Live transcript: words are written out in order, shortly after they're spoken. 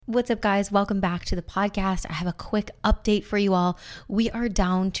What's up, guys? Welcome back to the podcast. I have a quick update for you all. We are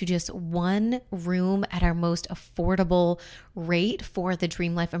down to just one room at our most affordable rate for the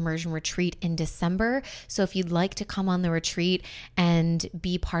Dream Life Immersion Retreat in December. So if you'd like to come on the retreat and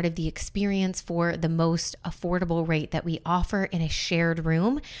be part of the experience for the most affordable rate that we offer in a shared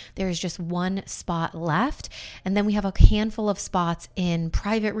room, there is just one spot left. And then we have a handful of spots in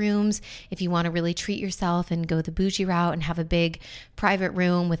private rooms if you want to really treat yourself and go the bougie route and have a big private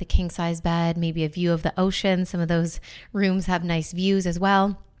room with a king size bed, maybe a view of the ocean. Some of those rooms have nice views as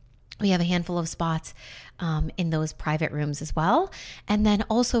well. We have a handful of spots in those private rooms as well. And then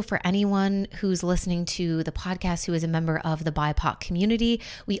also for anyone who's listening to the podcast who is a member of the BIPOC community,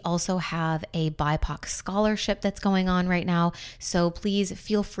 we also have a BIPOC scholarship that's going on right now. So please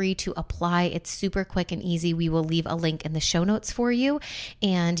feel free to apply. It's super quick and easy. We will leave a link in the show notes for you,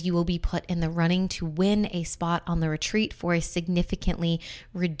 and you will be put in the running to win a spot on the retreat for a significantly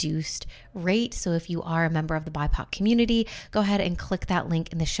reduced rate. So if you are a member of the BIPOC community, go ahead and click that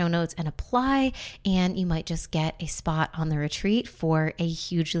link in the show notes and apply, and you might just get a spot on the retreat for a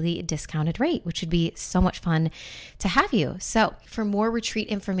hugely discounted rate, which would be so much fun to have you. So for more retreat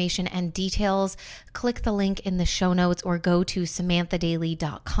information and details, click the link in the show notes or go to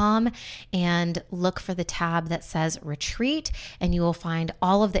samanthadaily.com and look for the tab that says retreat, and you will find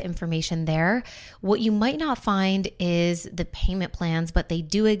all of the information there. What you might not find is the payment plans, but they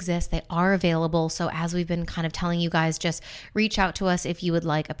do exist. They are available. So as we've been kind of telling you guys, just reach out to us if you would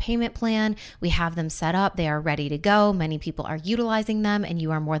like a payment plan. We have them set up. They are ready to go. Many people are utilizing them, and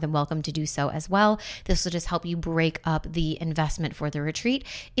you are more than welcome to do so as well. This will just help you break up the investment for the retreat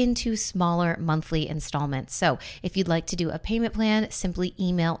into smaller monthly installments. So if you'd like to do a payment plan, simply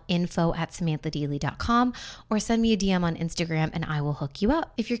email info@samanthadaily.com or send me a DM on Instagram and I will hook you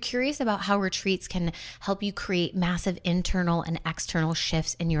up. If you're curious about how retreats can help you create massive internal and external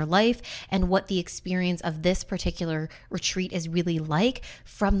shifts in your life and what the experience of this particular retreat is really like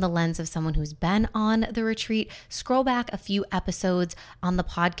from the lens of someone who's been on the retreat, scroll back a few episodes on the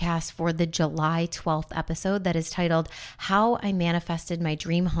podcast for the July 12th episode that is titled How I Manifested My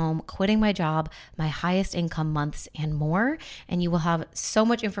Dream Home, Quitting My Job, My Highest Income Months, and More. And you will have so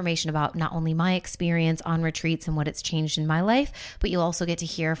much information about not only my experience on retreats and what it's changed in my life, but you'll also get to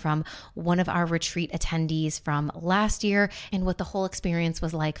hear from one of our retreat attendees from last year and what the whole experience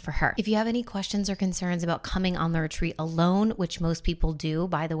was like for her. If you have any questions or concerns about coming on the retreat alone, which most people do,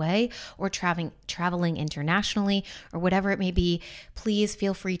 by the way, or traveling internationally or whatever it may be, please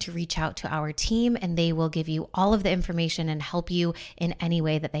feel free to reach out to our team and they will give you all of the information and help you in any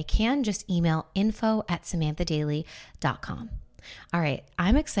way that they can. Just email info@samanthadaily.com. All right,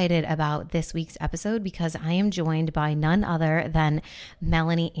 I'm excited about this week's episode because I am joined by none other than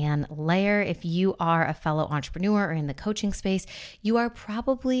Melanie Ann Layer. If you are a fellow entrepreneur or in the coaching space, you are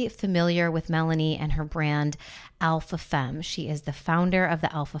probably familiar with Melanie and her brand Alpha Femme. She is the founder of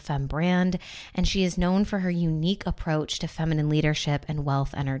the Alpha Femme brand, and she is known for her unique approach to feminine leadership and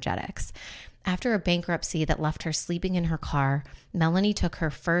wealth energetics. After a bankruptcy that left her sleeping in her car, Melanie took her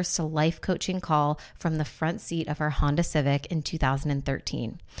first life coaching call from the front seat of her Honda Civic in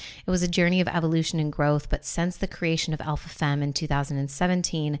 2013. It was a journey of evolution and growth, but since the creation of Alpha Femme in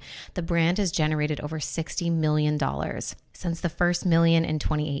 2017, the brand has generated over $60 million. Since the first million in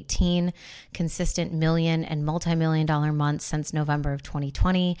 2018, consistent million and multi-million dollar months since November of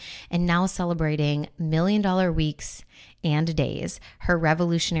 2020, and now celebrating $1 million weeks and days, her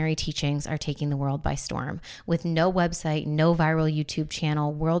revolutionary teachings are taking the world by storm. With no website, no viral YouTube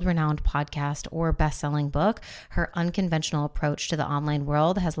channel, world-renowned podcast, or best-selling book, her unconventional approach to the online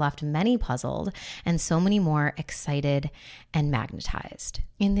world has left many puzzled and so many more excited and magnetized.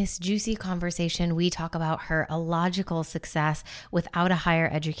 In this juicy conversation, we talk about her illogical success without a higher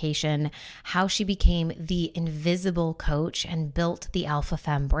education, how she became the invisible coach and built the Alpha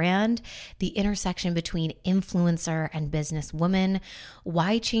Femme brand, the intersection between influencer and businesswoman,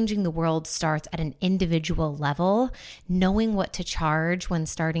 why changing the world starts at an individual level, knowing what to charge when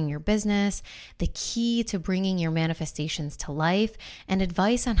starting your business, the key to bringing your manifestations to life, and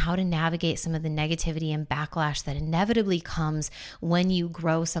advice on how to navigate some of the negativity and backlash that inevitably comes when you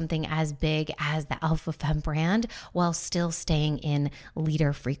grow something as big as the Alpha Femme brand while still staying in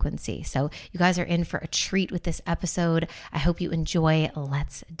leader frequency. So you guys are in for a treat with this episode. I hope you enjoy.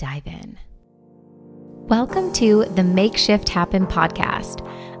 Let's dive in. Welcome to the Make Shift Happen podcast.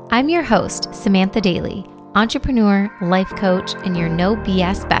 I'm your host, Samantha Daily, entrepreneur, life coach, and your no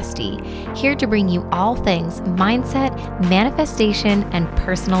BS bestie, here to bring you all things mindset, manifestation, and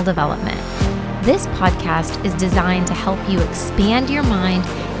personal development. This podcast is designed to help you expand your mind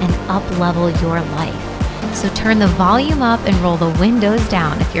and up-level your life. So turn the volume up and roll the windows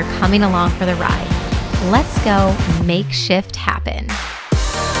down if you're coming along for the ride. Let's go make shift happen.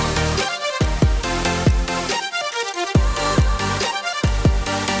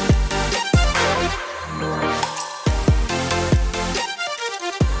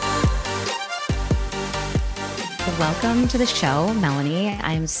 Welcome to the show, Melanie.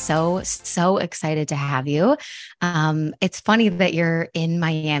 I'm so excited to have you. It's funny that you're in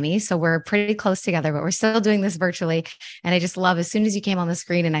Miami, so we're pretty close together, but we're still doing this virtually. And I just love, as soon as you came on the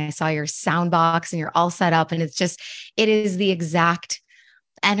screen and I saw your sound box and you're all set up, and it is the exact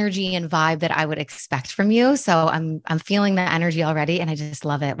energy and vibe that I would expect from you. So I'm feeling that energy already, and I just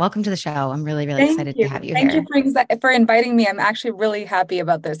love it. Welcome to the show. I'm really excited to have you Thank here. you for inviting me. I'm actually really happy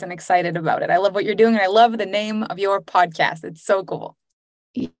about this and excited about it. I love what you're doing, and I love the name of your podcast. It's so cool.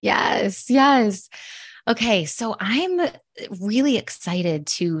 Yes. Okay, so I'm really excited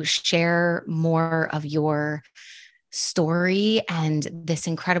to share more of your story and this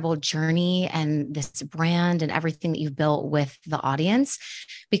incredible journey and this brand and everything that you've built with the audience,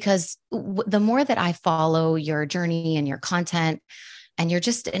 because the more that I follow your journey and your content, and you're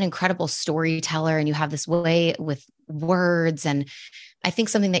just an incredible storyteller, and you have this way with words. And I think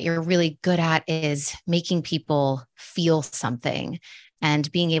something that you're really good at is making people feel something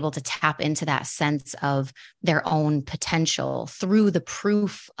and being able to tap into that sense of their own potential through the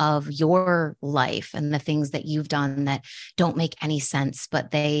proof of your life and the things that you've done that don't make any sense,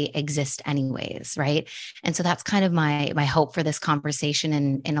 but they exist anyways, right? And so that's kind of my hope for this conversation,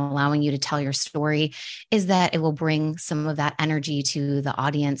 and in allowing you to tell your story, is that it will bring some of that energy to the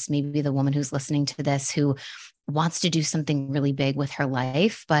audience, maybe the woman who's listening to this who wants to do something really big with her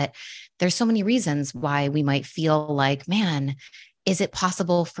life, but there's so many reasons why we might feel like, man, is it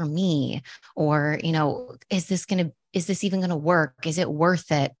possible for me? Or, is this even going to work? Is it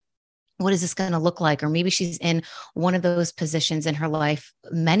worth it? What is this going to look like? Or maybe she's in one of those positions in her life,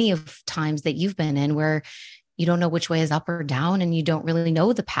 many of times that you've been in, where you don't know which way is up or down, and you don't really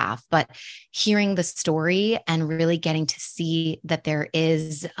know the path. But hearing the story and really getting to see that there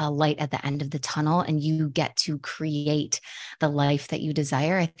is a light at the end of the tunnel, and you get to create the life that you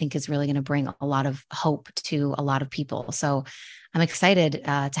desire, I think is really going to bring a lot of hope to a lot of people. So I'm excited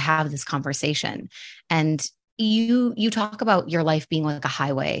to have this conversation. And you talk about your life being like a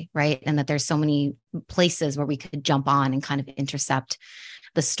highway, right? And that there's so many places where we could jump on and kind of intercept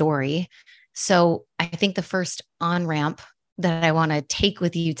the story. So I think the first on-ramp that I want to take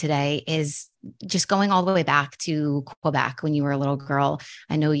with you today is just going all the way back to Quebec when you were a little girl.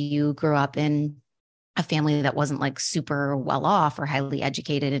 I know you grew up in a family that wasn't like super well off or highly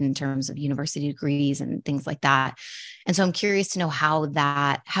educated in terms of university degrees and things like that. And so I'm curious to know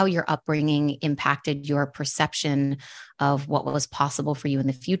how your upbringing impacted your perception of what was possible for you in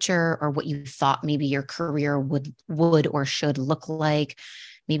the future, or what you thought maybe your career would or should look like,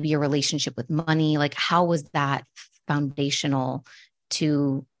 maybe your relationship with money. Like, how was that foundational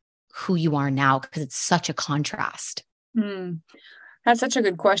to who you are now? Because it's such a contrast. That's such a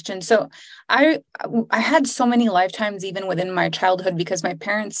good question. So I had so many lifetimes even within my childhood, because my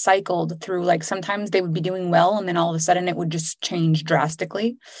parents cycled through, like, sometimes they would be doing well, and then all of a sudden it would just change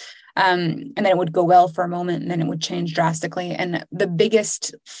drastically. And then it would go well for a moment, and then it would change drastically. And the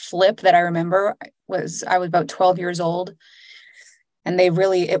biggest flip that I remember was I was about 12 years old. And they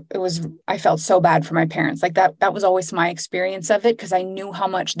really, it was, I felt so bad for my parents. Like that was always my experience of it, because I knew how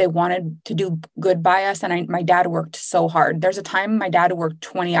much they wanted to do good by us. And my dad worked so hard. There's a time my dad worked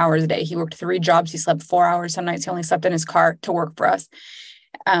 20 hours a day. He worked 3 jobs. He slept 4 hours. Some nights he only slept in his car to work for us.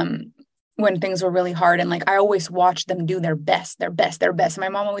 When things were really hard. And like, I always watched them do their best. And my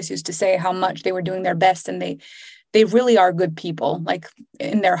mom always used to say how much they were doing their best. And they really are good people, like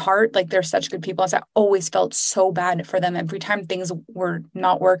in their heart, like they're such good people. So I always felt so bad for them every time things were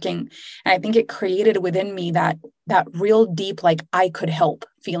not working. And I think it created within me that real deep, like, I could help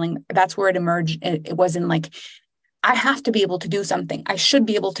feeling. That's where it emerged. It wasn't like, I have to be able to do something. I should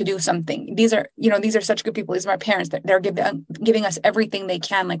be able to do something. These are such good people. These are my parents. They're giving us everything they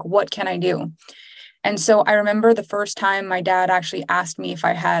can. Like, what can I do? And so I remember the first time my dad actually asked me if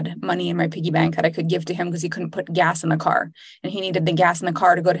I had money in my piggy bank that I could give to him, because he couldn't put gas in the car, and he needed the gas in the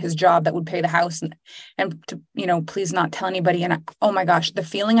car to go to his job that would pay the house, and to, please not tell anybody. And oh my gosh, the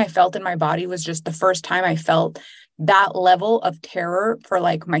feeling I felt in my body was just the first time I felt that level of terror for,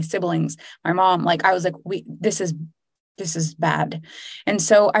 like, my siblings, my mom. Like, I was like, this is bad. And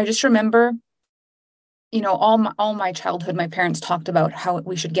so I just remember, all my childhood, my parents talked about how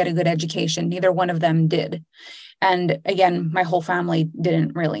we should get a good education. Neither one of them did. And again, my whole family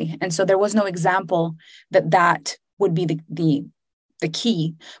didn't really. And so there was no example that would be the the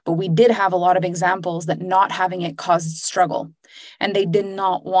key, but we did have a lot of examples that not having it caused struggle. And they did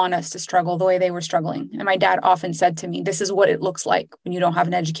not want us to struggle the way they were struggling. And my dad often said to me, this is what it looks like when you don't have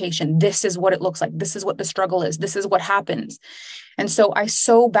an education. This is what it looks like. This is what the struggle is. This is what happens. And so I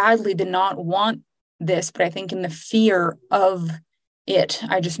so badly did not want this, but I think in the fear of it,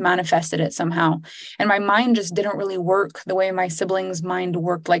 I just manifested it somehow. And my mind just didn't really work the way my siblings' mind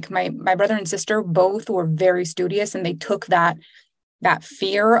worked. Like my brother and sister both were very studious, and they took that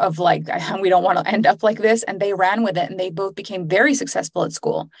fear of like, we don't want to end up like this, and they ran with it, and they both became very successful at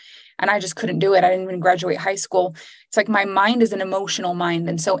school. And I just couldn't do it. I didn't even graduate high school. It's like my mind is an emotional mind.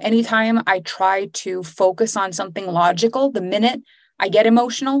 And so anytime I try to focus on something logical, the minute I get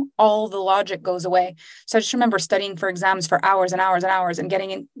emotional, all the logic goes away. So I just remember studying for exams for hours and hours and hours and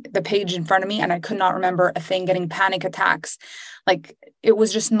getting the page in front of me, and I could not remember a thing, getting panic attacks. Like it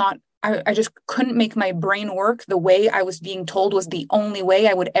was just not, I just couldn't make my brain work the way I was being told was the only way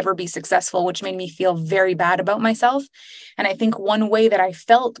I would ever be successful, which made me feel very bad about myself. And I think one way that I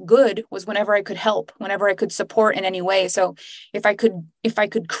felt good was whenever I could help, whenever I could support in any way. So if I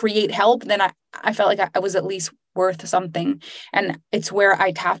could create help, then I felt like I was at least worth something. And it's where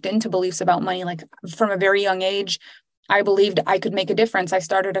I tapped into beliefs about money. Like from a very young age, I believed I could make a difference. I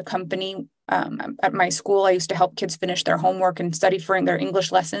started a company at my school. I used to help kids finish their homework and study for their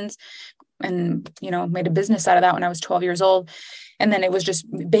English lessons, and, made a business out of that when I was 12 years old. And then it was just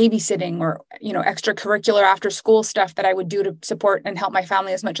babysitting or, extracurricular after school stuff that I would do to support and help my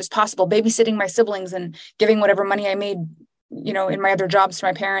family as much as possible, babysitting my siblings and giving whatever money I made, in my other jobs to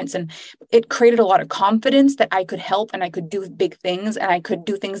my parents. And it created a lot of confidence that I could help and I could do big things and I could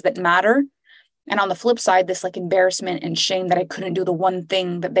do things that matter. And on the flip side, this like embarrassment and shame that I couldn't do the one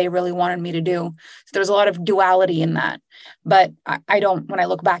thing that they really wanted me to do. So there was a lot of duality in that. But I don't, when I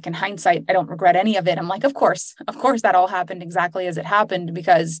look back in hindsight, I don't regret any of it. I'm like, of course that all happened exactly as it happened,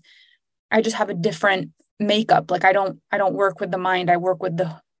 because I just have a different makeup. Like I don't work with the mind. I work with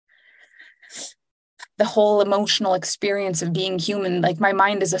the whole emotional experience of being human. Like my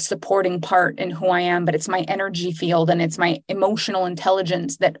mind is a supporting part in who I am, but it's my energy field and it's my emotional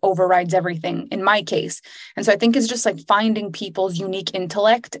intelligence that overrides everything in my case. And so I think it's just like finding people's unique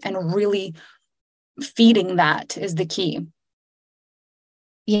intellect and really feeding that is the key.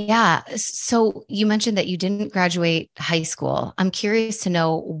 Yeah. So you mentioned that you didn't graduate high school. I'm curious to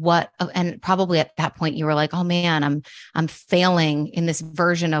know and probably at that point you were like, oh man, I'm failing in this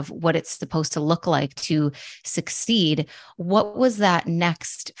version of what it's supposed to look like to succeed. What was that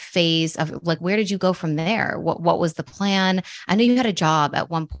next phase of, like, where did you go from there? What was the plan? I know you had a job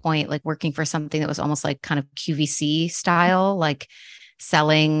at one point, like working for something that was almost like kind of QVC style, like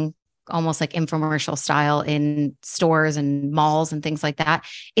selling almost like infomercial style in stores and malls and things like that.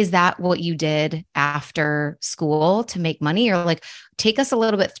 Is that what you did after school to make money? Or like, take us a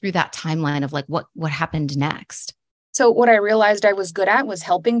little bit through that timeline of like what happened next. So what I realized I was good at was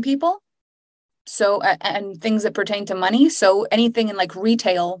helping people. So, and things that pertain to money. So anything in like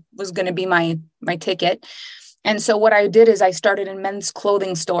retail was going to be my ticket. And so what I did is I started in men's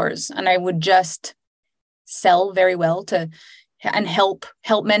clothing stores, and I would just sell very well and help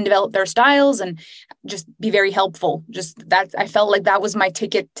men develop their styles and just be very helpful. Just that, I felt like that was my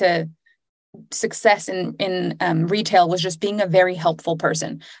ticket to success in retail, was just being a very helpful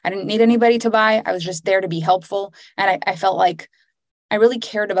person. I didn't need anybody to buy. I was just there to be helpful. And I felt like I really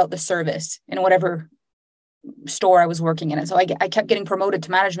cared about the service in whatever store I was working in. And so I kept getting promoted to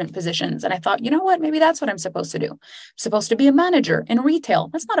management positions. And I thought, you know what, maybe that's what I'm supposed to do. I'm supposed to be a manager in retail.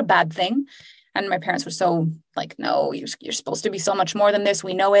 That's not a bad thing. And my parents were so like, no, you're supposed to be so much more than this.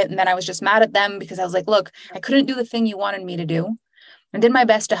 We know it. And then I was just mad at them because I was like, look, I couldn't do the thing you wanted me to do. I did my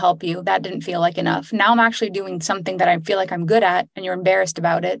best to help you. That didn't feel like enough. Now I'm actually doing something that I feel like I'm good at, and you're embarrassed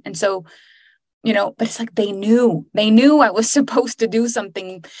about it. And so, but it's like they knew I was supposed to do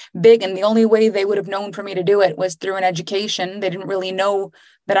something big. And the only way they would have known for me to do it was through an education. They didn't really know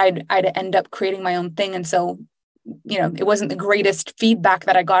that I'd end up creating my own thing. And so, it wasn't the greatest feedback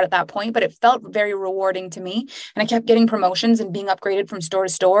that I got at that point, but it felt very rewarding to me. And I kept getting promotions and being upgraded from store to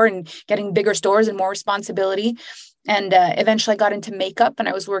store and getting bigger stores and more responsibility. And eventually I got into makeup, and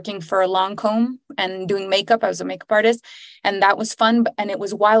I was working for Lancome and doing makeup. I was a makeup artist, and that was fun. And it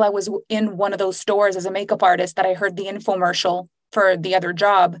was while I was in one of those stores as a makeup artist that I heard the infomercial for the other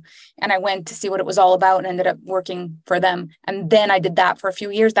job. And I went to see what it was all about and ended up working for them. And then I did that for a few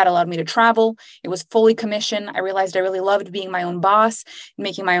years. That allowed me to travel. It was fully commission. I realized I really loved being my own boss,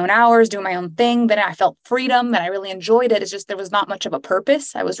 making my own hours, doing my own thing. Then I felt freedom and I really enjoyed it. It's just, there was not much of a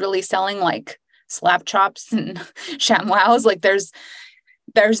purpose. I was really selling like slap chops and ShamWows. Like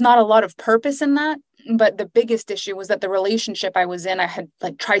there's not a lot of purpose in that. But the biggest issue was that the relationship I was in, I had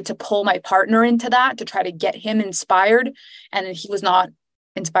like tried to pull my partner into that to try to get him inspired, and he was not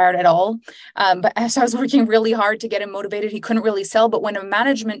inspired at all. But as I was working really hard to get him motivated, he couldn't really sell. But when a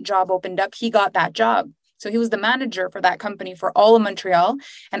management job opened up, he got that job. So he was the manager for that company for all of Montreal.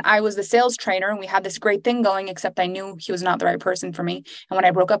 And I was the sales trainer. And we had this great thing going, except I knew he was not the right person for me. And when I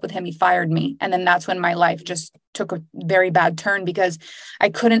broke up with him, he fired me. And then that's when my life just took a very bad turn, because I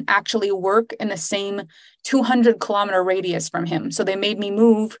couldn't actually work in the same 200-kilometer radius from him. So they made me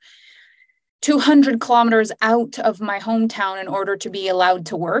move 200 kilometers out of my hometown in order to be allowed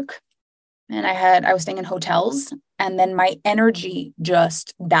to work. And I was staying in hotels, and then my energy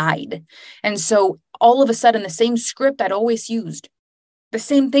just died. And so all of a sudden, the same script I'd always used, the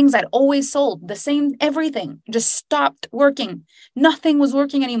same things I'd always sold, the same everything just stopped working. Nothing was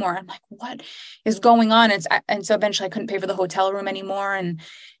working anymore. I'm like, what is going on? And so eventually I couldn't pay for the hotel room anymore. And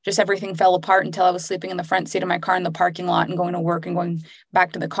just everything fell apart until I was sleeping in the front seat of my car in the parking lot and going to work and going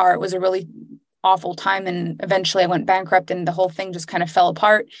back to the car. It was a really awful time. And eventually I went bankrupt and the whole thing just kind of fell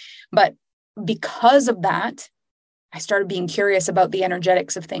apart. But because of that, I started being curious about the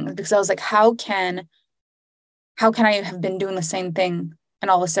energetics of things, because I was like, how can I have been doing the same thing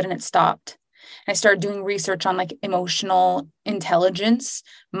and all of a sudden it stopped? And I started doing research on like emotional intelligence,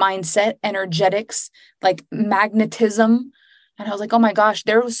 mindset, energetics, like magnetism. And I was like, oh my gosh,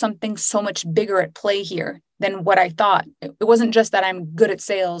 there was something so much bigger at play here than what I thought. It wasn't just that I'm good at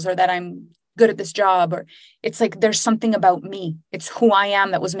sales or that I'm good at this job, or it's like there's something about me. It's who I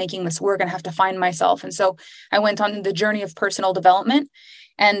am that was making this work, and I have to find myself. And so I went on the journey of personal development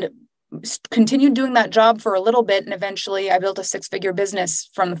and continued doing that job for a little bit. And eventually I built a 6-figure business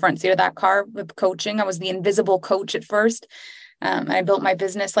from the front seat of that car with coaching. I was the invisible coach at first. I built my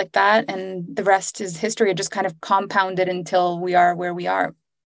business like that. And the rest is history. It just kind of compounded until we are where we are.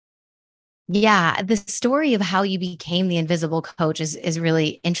 Yeah, the story of how you became the invisible coach is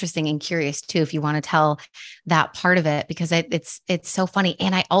really interesting and curious too, if you want to tell that part of it, because it's so funny.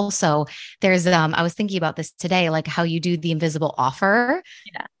 And I also there's I was thinking about this today, like how you do the invisible offer.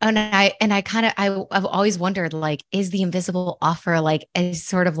 Yeah. I've always wondered, like, is the invisible offer like a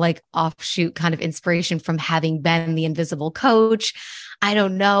sort of like offshoot kind of inspiration from having been the invisible coach? I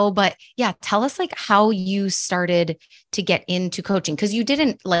don't know, but yeah, tell us like how you started to get into coaching, because you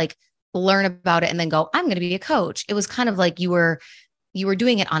didn't like learn about it and then go, I'm going to be a coach. It was kind of like you were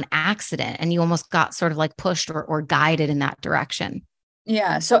doing it on accident and you almost got sort of like pushed or guided in that direction.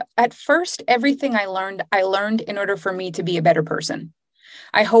 Yeah. So at first, everything I learned in order for me to be a better person.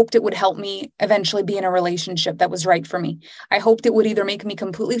 I hoped it would help me eventually be in a relationship that was right for me. I hoped it would either make me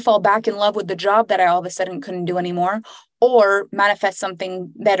completely fall back in love with the job that I all of a sudden couldn't do anymore, or manifest something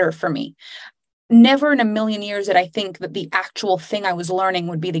better for me. Never in a million years did I think that the actual thing I was learning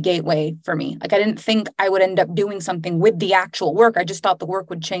would be the gateway for me. Like, I didn't think I would end up doing something with the actual work. I just thought the work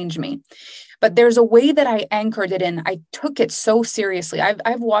would change me. But there's a way that I anchored it in. I took it so seriously.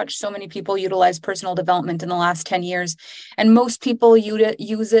 I've watched so many people utilize personal development in the last 10 years, and most people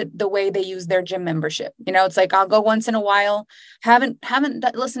use it the way they use their gym membership. You know, it's like, I'll go once in a while, haven't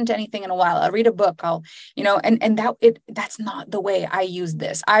listened to anything in a while. I'll read a book. That's not the way I use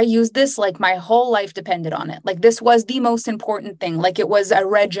this. I use this like my whole life depended on it. Like, this was the most important thing. Like, it was a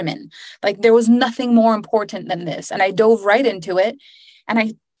regimen. Like, there was nothing more important than this. And I dove right into it.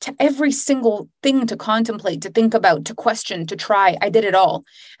 And to every single thing to contemplate, to think about, to question, to try, I did it all.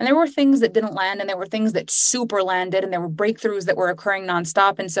 And there were things that didn't land, and there were things that super landed, and there were breakthroughs that were occurring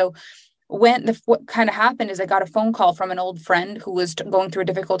nonstop. And so what kind of happened is I got a phone call from an old friend who was going through a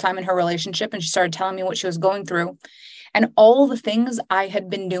difficult time in her relationship, and she started telling me what she was going through. And all the things I had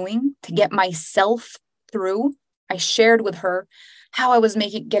been doing to get myself through, I shared with her how I was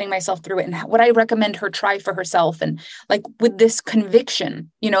getting myself through it, and what I recommend her try for herself. And like, with this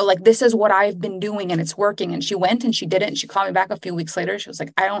conviction, like, this is what I've been doing and it's working. And she went and she did it. And she called me back a few weeks later. She was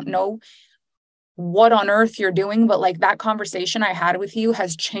like, I don't know what on earth you're doing, but like, that conversation I had with you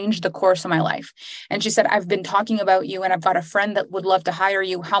has changed the course of my life. And she said, I've been talking about you, and I've got a friend that would love to hire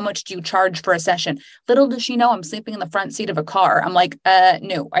you. How much do you charge for a session? Little does she know I'm sleeping in the front seat of a car. I'm like,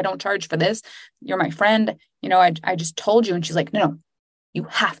 no, I don't charge for this. You're my friend. I just told you. And she's like, no, you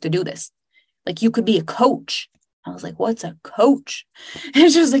have to do this. Like, you could be a coach. I was like, what's a coach?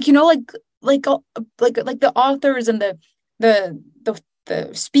 And she was like, like the authors and the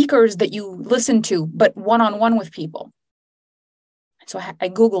speakers that you listen to, but one-on-one with people. So I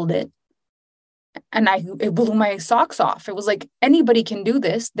Googled it, and it blew my socks off. It was like, anybody can do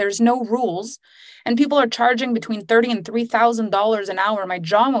this. There's no rules. And people are charging between $30,000 and $3,000 an hour. My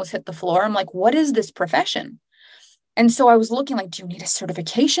jaw almost hit the floor. I'm like, what is this profession? And so I was looking like, do you need a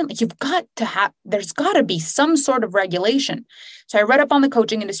certification? Like you've got to have, there's got to be some sort of regulation. So I read up on the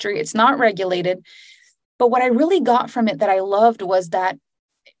coaching industry. It's not regulated. But what I really got from it that I loved was that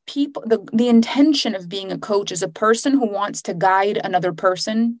people, the intention of being a coach is a person who wants to guide another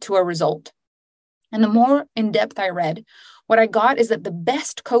person to a result. And the more in depth I read, what I got is that the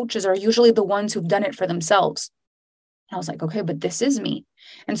best coaches are usually the ones who've done it for themselves. And I was like, okay, but this is me.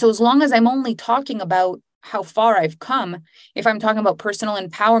 And so as long as I'm only talking about how far I've come, if I'm talking about personal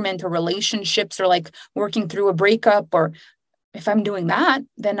empowerment or relationships or like working through a breakup, or if I'm doing that,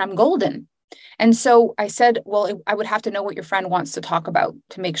 then I'm golden. And so I said, well, I would have to know what your friend wants to talk about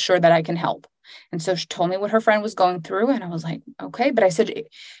to make sure that I can help. And so she told me what her friend was going through. And I was like, okay. But I said,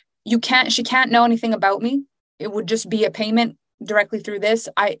 she can't know anything about me. It would just be a payment directly through this.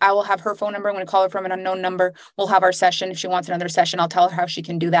 I will have her phone number. I'm going to call her from an unknown number. We'll have our session. If she wants another session, I'll tell her how she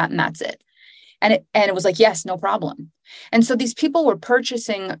can do that. And that's it. And it was like, yes, no problem. And so these people were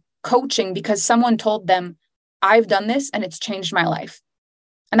purchasing coaching because someone told them, I've done this and it's changed my life.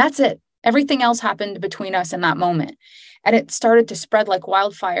 And that's it. Everything else happened between us in that moment. And it started to spread like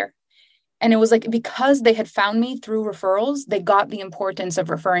wildfire. And it was like, because they had found me through referrals, they got the importance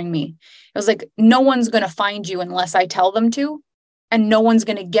of referring me. It was like, no one's going to find you unless I tell them to. And no one's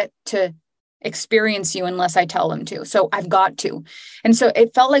going to get to experience you unless I tell them to. So I've got to. And so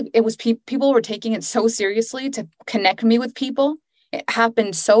it felt like it was people were taking it so seriously to connect me with people. It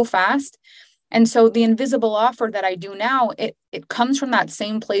happened so fast. And so the invisible offer that I do now, it comes from that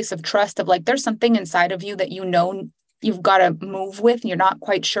same place of trust of like, there's something inside of you that you know you've got to move with, and you're not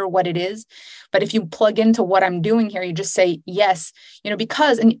quite sure what it is. But if you plug into what I'm doing here, you just say yes,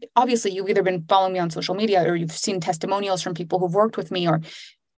 because, and obviously you've either been following me on social media or you've seen testimonials from people who've worked with me, or,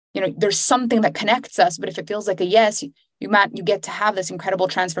 there's something that connects us. But if it feels like a yes, you get to have this incredible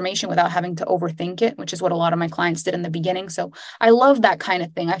transformation without having to overthink it, which is what a lot of my clients did in the beginning. So I love that kind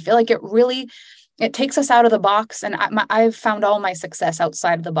of thing. I feel like it takes us out of the box, and I've found all my success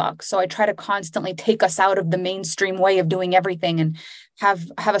outside of the box. So I try to constantly take us out of the mainstream way of doing everything and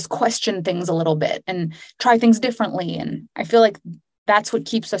have us question things a little bit and try things differently. And I feel like that's what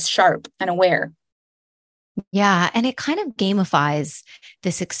keeps us sharp and aware. Yeah. And it kind of gamifies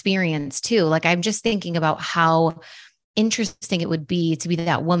this experience too. Like I'm just thinking about how interesting it would be to be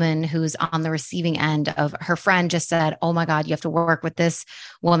that woman who's on the receiving end of her friend just said, oh my God, you have to work with this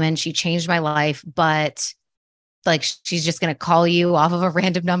woman. She changed my life, but like she's just going to call you off of a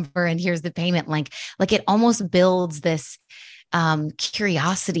random number and here's the payment link. Like it almost builds this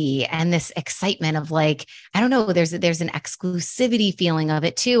curiosity and this excitement of like, I don't know, there's an exclusivity feeling of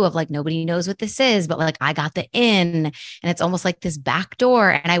it too, of like, nobody knows what this is, but like I got the in, and it's almost like this back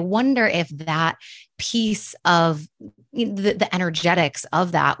door. And I wonder if that piece of the energetics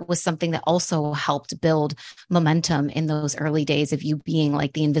of that was something that also helped build momentum in those early days of you being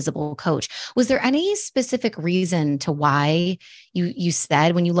like the invisible coach. Was there any specific reason to why you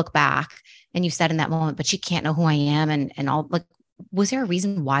said, when you look back and you said in that moment, but she can't know who I am and all, like, was there a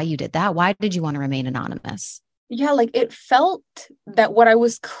reason why you did that? Why did you want to remain anonymous? Yeah, like it felt that what I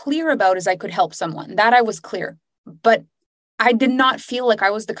was clear about is I could help someone. That I was clear, but I did not feel like I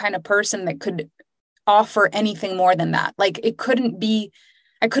was the kind of person that could offer anything more than that. Like I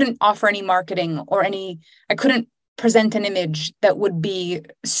couldn't offer any marketing or I couldn't present an image that would be,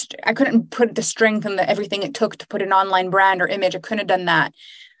 I couldn't put the strength and everything it took to put an online brand or image. I couldn't have done that.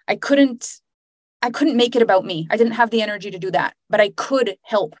 I couldn't make it about me. I didn't have the energy to do that, but I could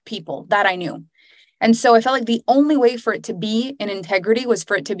help people. That I knew. And so I felt like the only way for it to be in integrity was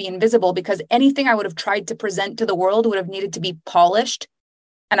for it to be invisible, because anything I would have tried to present to the world would have needed to be polished,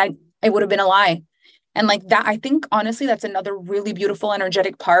 and it would have been a lie. And like that, I think honestly, that's another really beautiful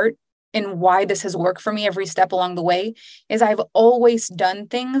energetic part in why this has worked for me every step along the way, is I've always done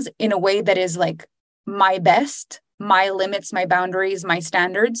things in a way that is like my best, my limits, my boundaries, my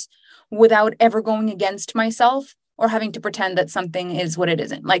standards, without ever going against myself or having to pretend that something is what it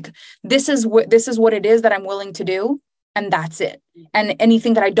isn't. Like this is what it is that I'm willing to do, and that's it. And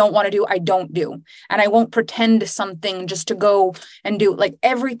anything that I don't want to do, I don't do. And I won't pretend something just to go and do. Like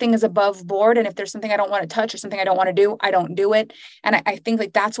everything is above board. And if there's something I don't want to touch or something I don't want to do, I don't do it. And I think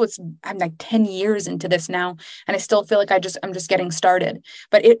like I'm like 10 years into this now, and I still feel like I'm just getting started.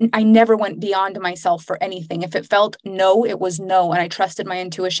 But I never went beyond myself for anything. If it felt no, it was no. And I trusted my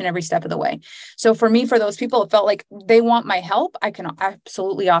intuition every step of the way. So for me, for those people, it felt like they want my help. I can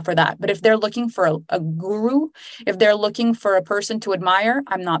absolutely offer that. But if they're looking for a guru, if they're looking for a person to admire,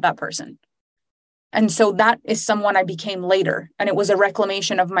 I'm not that person. And so that is someone I became later. And it was a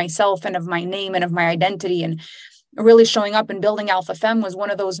reclamation of myself and of my name and of my identity. And really showing up and building Alpha Femme was one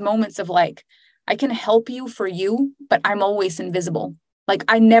of those moments of like, I can help you for you, but I'm always invisible. Like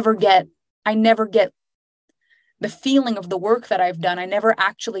I never get the feeling of the work that I've done. I never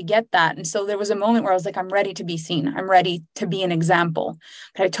actually get that. And so there was a moment where I was like, I'm ready to be seen. I'm ready to be an example.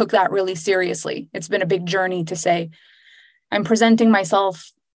 But I took that really seriously. It's been a big journey to say, I'm presenting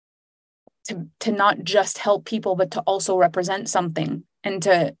myself to not just help people, but to also represent something and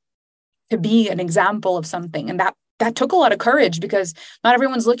to be an example of something. And that took a lot of courage because not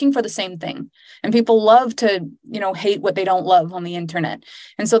everyone's looking for the same thing. And people love to, hate what they don't love on the internet.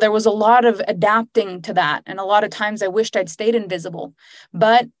 And so there was a lot of adapting to that. And a lot of times I wished I'd stayed invisible.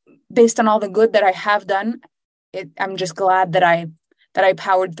 But based on all the good that I have done, I'm just glad that I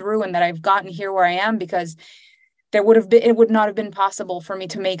powered through and that I've gotten here where I am, because it would not have been possible for me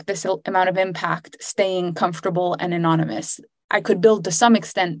to make this amount of impact staying comfortable and anonymous. I could build to some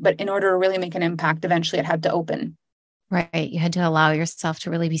extent, but in order to really make an impact, eventually it had to open. Right. You had to allow yourself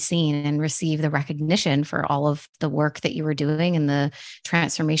to really be seen and receive the recognition for all of the work that you were doing and the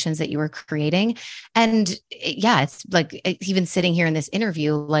transformations that you were creating. And yeah, it's like even sitting here in this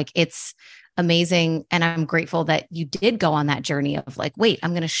interview, like it's amazing. And I'm grateful that you did go on that journey of like, wait,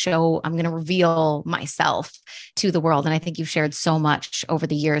 I'm going to reveal myself to the world. And I think you've shared so much over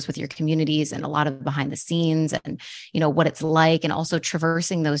the years with your communities and a lot of behind the scenes and, what it's like, and also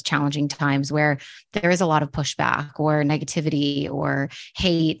traversing those challenging times where there is a lot of pushback or negativity or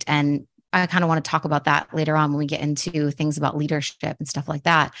hate. And I kind of want to talk about that later on when we get into things about leadership and stuff like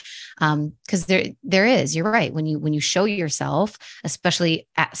that. Because there is, you're right. When you show yourself, especially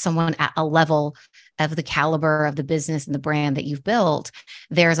at someone at a level of the caliber of the business and the brand that you've built,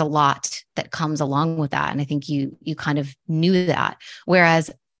 there's a lot that comes along with that. And I think you kind of knew that.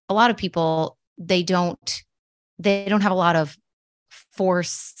 Whereas a lot of people, they don't have a lot of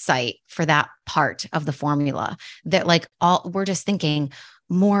foresight for that part of the formula. That like we're just thinking,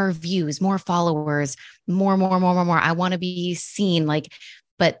 more views, more followers, more. I want to be seen.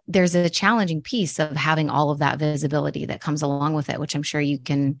 But there's a challenging piece of having all of that visibility that comes along with it, which I'm sure you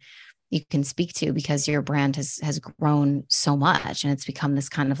can speak to, because your brand has grown so much and it's become this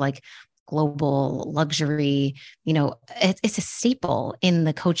kind of like global luxury, it's a staple in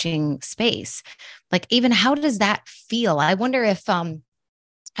the coaching space. Like, even how does that feel? I wonder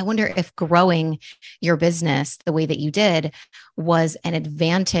if growing your business the way that you did was an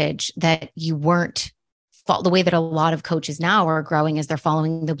advantage, that you weren't the way that a lot of coaches now are growing is they're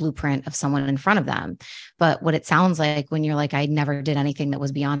following the blueprint of someone in front of them. But what it sounds like when you're like, I never did anything that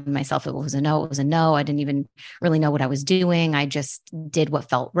was beyond myself. It was a no. I didn't even really know what I was doing. I just did what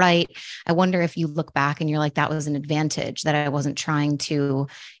felt right. I wonder if you look back and you're like, that was an advantage, that I wasn't trying to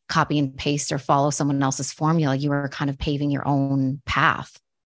copy and paste or follow someone else's formula. You were kind of paving your own path.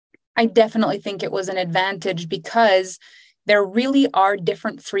 I definitely think it was an advantage, because there really are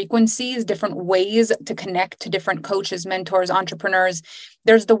different frequencies, different ways to connect to different coaches, mentors, entrepreneurs.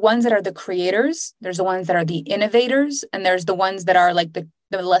 There's the ones that are the creators, there's the ones that are the innovators, and there's the ones that are like the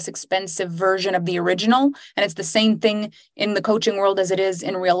less expensive version of the original. And it's the same thing in the coaching world as it is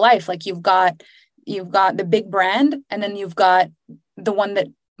in real life. Like you've got the big brand, and then you've got the one that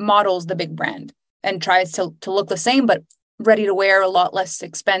models the big brand and tries to look the same, but ready to wear, a lot less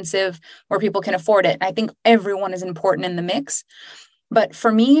expensive, where people can afford it. I think everyone is important in the mix. But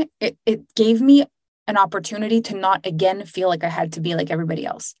for me, it gave me an opportunity to not again feel like I had to be like everybody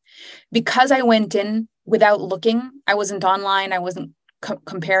else. Because I went in without looking, I wasn't online, I wasn't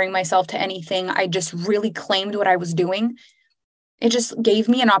comparing myself to anything. I just really claimed what I was doing. It just gave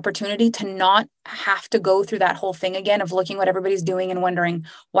me an opportunity to not have to go through that whole thing again of looking what everybody's doing and wondering,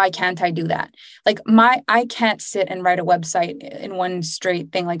 why can't I do that? Like I can't sit and write a website in one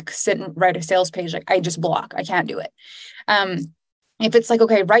straight thing, like sit and write a sales page. Like I just block. I can't do it. If it's like,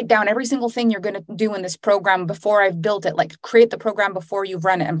 okay, write down every single thing you're going to do in this program before I've built it, like create the program before you've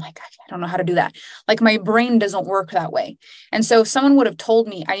run it. I'm like, I don't know how to do that. Like my brain doesn't work that way. And so if someone would have told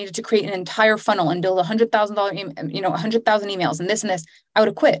me I needed to create an entire funnel and build $100,000, 100,000 emails and this, I would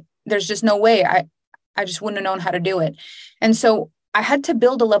have quit. There's just no way. I just wouldn't have known how to do it. And so I had to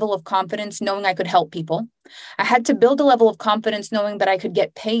build a level of confidence knowing I could help people. I had to build a level of confidence knowing that I could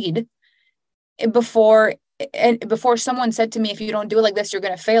get paid before someone said to me, if you don't do it like this, you're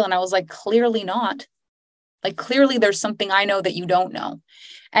going to fail. And I was like, clearly not. Like, clearly there's something I know that you don't know.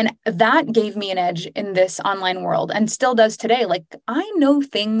 And that gave me an edge in this online world, and still does today. Like, I know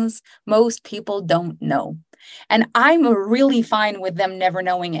things most people don't know. And I'm really fine with them never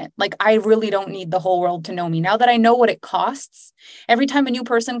knowing it. Like, I really don't need the whole world to know me. Now that I know what it costs, every time a new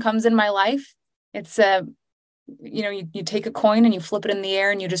person comes in my life, it's you take a coin and you flip it in the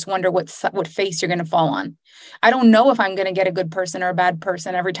air and you just wonder what face you're going to fall on. I don't know if I'm going to get a good person or a bad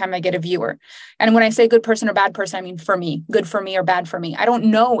person every time I get a viewer. And when I say good person or bad person, I mean for me, good for me or bad for me. I don't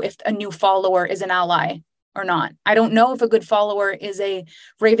know if a new follower is an ally or not. I don't know if a good follower is a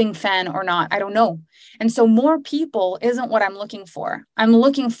raving fan or not. I don't know. And so more people isn't what I'm looking for. I'm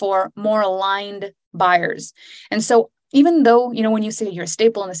looking for more aligned buyers. And so even though, when you say you're a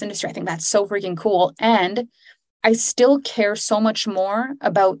staple in this industry, I think that's so freaking cool. And I still care so much more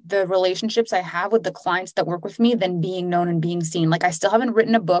about the relationships I have with the clients that work with me than being known and being seen. Like, I still haven't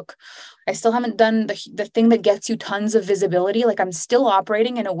written a book. I still haven't done the thing that gets you tons of visibility. Like, I'm still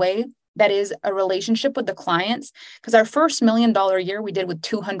operating in a way that is a relationship with the clients, because our first $1 million year we did with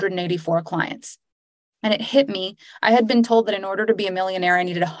 284 clients. And it hit me. I had been told that in order to be a millionaire, I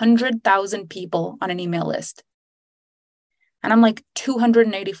needed 100,000 people on an email list. And I'm like,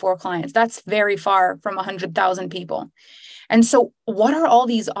 284 clients. That's very far from 100,000 people. And so what are all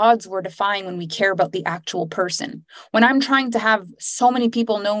these odds we're defying when we care about the actual person? When I'm trying to have so many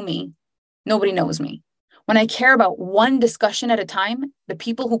people know me, nobody knows me. When I care about one discussion at a time, the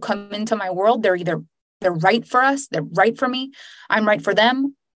people who come into my world, they're right for us, they're right for me, I'm right for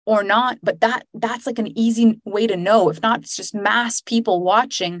them or not. But that's like an easy way to know. If not, it's just mass people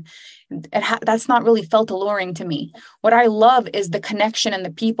watching. That's not really felt alluring to me. What I love is the connection and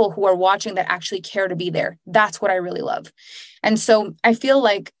the people who are watching that actually care to be there. That's what I really love. And so I feel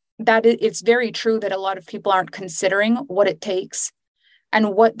like that it's very true that a lot of people aren't considering what it takes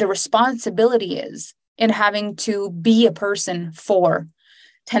and what the responsibility is in having to be a person for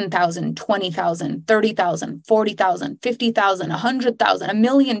 10,000, 20,000, 30,000, 40,000, 50,000, 100,000, a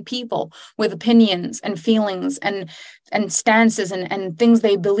million people with opinions and feelings and stances and things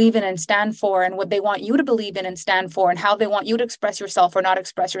they believe in and stand for, and what they want you to believe in and stand for, and how they want you to express yourself or not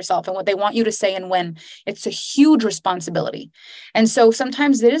express yourself, and what they want you to say and when. It's a huge responsibility. And so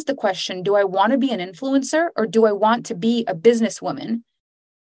sometimes it is the question, do I want to be an influencer or do I want to be a businesswoman?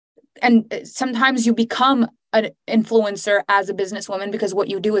 And sometimes you become an influencer as a businesswoman because what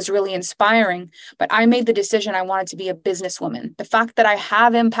you do is really inspiring. But I made the decision I wanted to be a businesswoman. The fact that I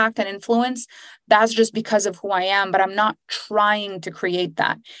have impact and influence, that's just because of who I am, but I'm not trying to create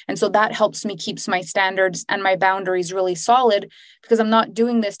that. And so that helps me keeps my standards and my boundaries really solid, because I'm not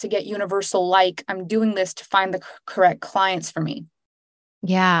doing this to get universal like. I'm doing this to find the correct clients for me.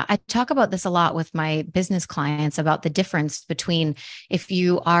 Yeah, I talk about this a lot with my business clients about the difference between if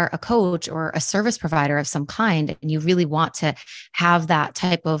you are a coach or a service provider of some kind, and you really want to have that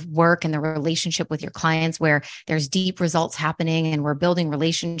type of work and the relationship with your clients where there's deep results happening and we're building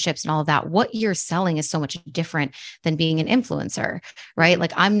relationships and all of that. What you're selling is so much different than being an influencer, right?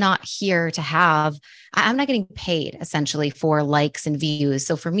 Like, I'm not getting paid essentially for likes and views.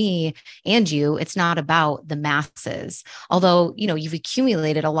 So for me and you, it's not about the masses. Although, you've accumulated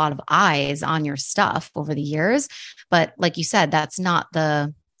a lot of eyes on your stuff over the years, but like you said, that's not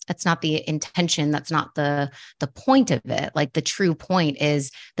the intention. That's not the point of it. Like, the true point is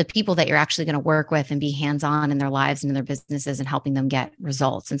the people that you're actually going to work with and be hands-on in their lives and in their businesses and helping them get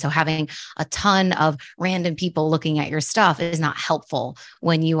results. And so having a ton of random people looking at your stuff is not helpful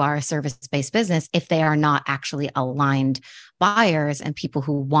when you are a service-based business if they are not actually aligned buyers and people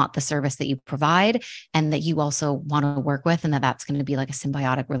who want the service that you provide and that you also want to work with, and that's going to be like a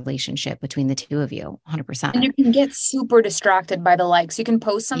symbiotic relationship between the two of you. 100%. And you can get super distracted by the likes. You can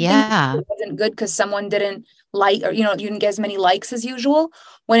post something that wasn't good because someone didn't like, or, you didn't get as many likes as usual,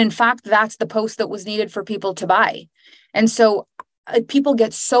 when in fact, that's the post that was needed for people to buy. And so people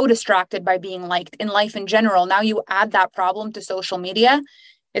get so distracted by being liked in life in general. Now you add that problem to social media.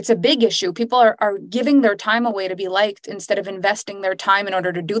 It's a big issue. People are giving their time away to be liked instead of investing their time in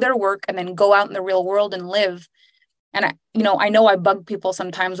order to do their work and then go out in the real world and live. And I know I bug people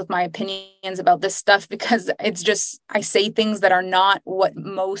sometimes with my opinions about this stuff, because it's just, I say things that are not what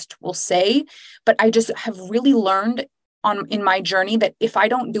most will say, but I just have really learned in my journey that if I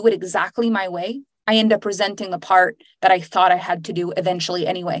don't do it exactly my way, I end up resenting the part that I thought I had to do eventually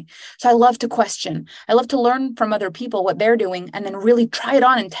anyway. So I love to question. I love to learn from other people what they're doing and then really try it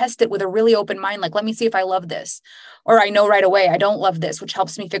on and test it with a really open mind. Like, let me see if I love this, or I know right away I don't love this, which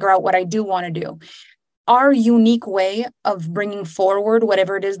helps me figure out what I do want to do. Our unique way of bringing forward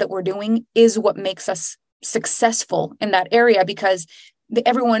whatever it is that we're doing is what makes us successful in that area, because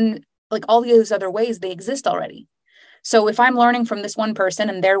everyone, like all those other ways, they exist already. So if I'm learning from this one person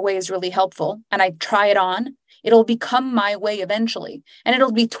and their way is really helpful and I try it on, it'll become my way eventually, and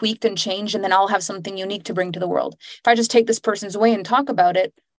it'll be tweaked and changed, and then I'll have something unique to bring to the world. If I just take this person's way and talk about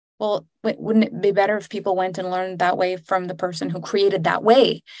it, Well, wouldn't it be better if people went and learned that way from the person who created that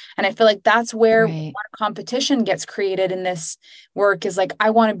way? And I feel like that's where Right. competition gets created in this work, is like,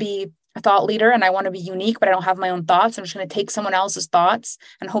 I want to be a thought leader and I want to be unique, but I don't have my own thoughts. I'm just going to take someone else's thoughts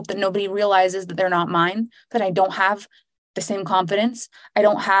and hope that nobody realizes that they're not mine, that I don't have the same confidence. I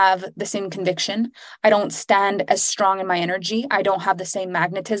don't have the same conviction. I don't stand as strong in my energy. I don't have the same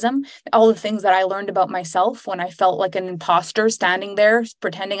magnetism. All the things that I learned about myself when I felt like an imposter standing there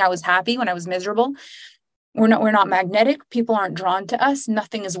pretending I was happy when I was miserable. We're not magnetic. People aren't drawn to us.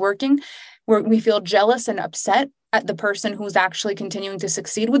 Nothing is working. We feel jealous and upset at the person who's actually continuing to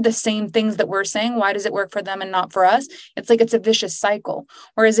succeed with the same things that we're saying. Why does it work for them and not for us? It's like it's a vicious cycle.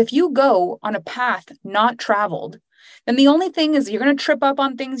 Whereas if you go on a path not traveled, then the only thing is you're going to trip up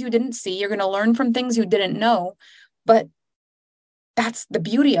on things you didn't see. You're going to learn from things you didn't know. But that's the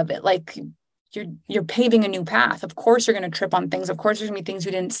beauty of it. Like, you're paving a new path. Of course you're going to trip on things. Of course there's going to be things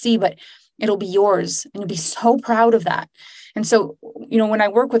you didn't see, but it'll be yours and you'll be so proud of that. And so, when I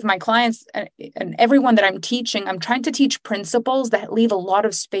work with my clients and everyone that I'm teaching, I'm trying to teach principles that leave a lot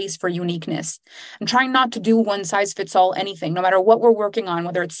of space for uniqueness. I'm trying not to do one size fits all anything, no matter what we're working on,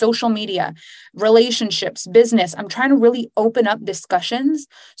 whether it's social media, relationships, business. I'm trying to really open up discussions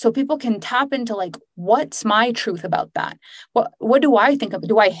so people can tap into, like, what's my truth about that? What do I think of?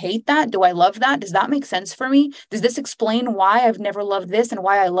 Do I hate that? Do I love that? Does that make sense for me? Does this explain why I've never loved this and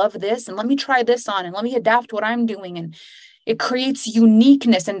why I love this? And let me try this on and let me adapt what I'm doing. And it creates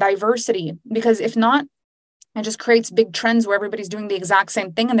uniqueness and diversity, because if not, it just creates big trends where everybody's doing the exact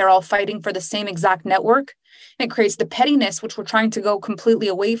same thing and they're all fighting for the same exact network. And it creates the pettiness, which we're trying to go completely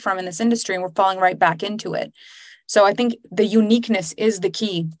away from in this industry, and we're falling right back into it. So I think the uniqueness is the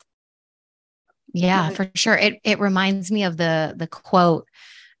key. Yeah, for sure. It reminds me of the quote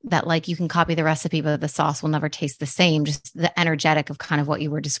that, like, you can copy the recipe, but the sauce will never taste the same. Just the energetic of kind of what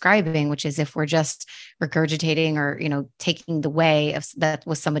you were describing, which is if we're just regurgitating or, taking the way of that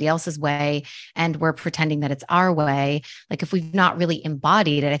was somebody else's way and we're pretending that it's our way, like if we've not really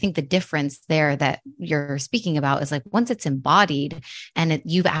embodied it, I think the difference there that you're speaking about is like once it's embodied and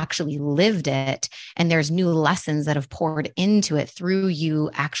you've actually lived it and there's new lessons that have poured into it through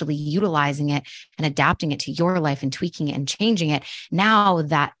you actually utilizing it and adapting it to your life and tweaking it and changing it. Now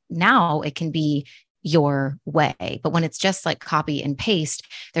it can be your way. But when it's just like copy and paste,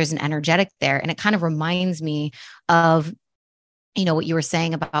 there's an energetic there. And it kind of reminds me of, what you were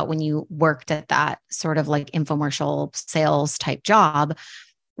saying about when you worked at that sort of like infomercial sales type job.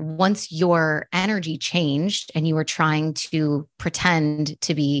 Once your energy changed and you were trying to pretend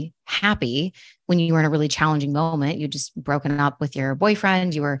to be happy when you were in a really challenging moment, you just broken up with your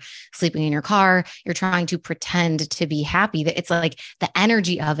boyfriend, you were sleeping in your car, you're trying to pretend to be happy, that it's like the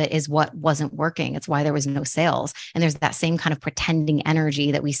energy of it is what wasn't working. It's why there was no sales. And there's that same kind of pretending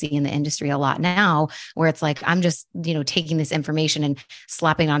energy that we see in the industry a lot now, where it's like, I'm just, taking this information and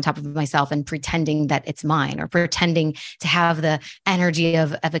slapping it on top of myself and pretending that it's mine, or pretending to have the energy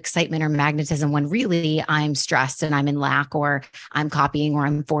of excitement or magnetism when really I'm stressed and I'm in lack, or I'm copying, or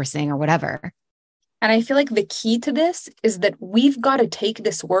I'm forcing, or whatever. And I feel like the key to this is that we've got to take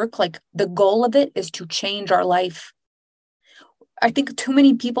this work, like the goal of it is to change our life. I think too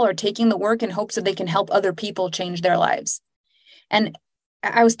many people are taking the work in hopes that they can help other people change their lives. And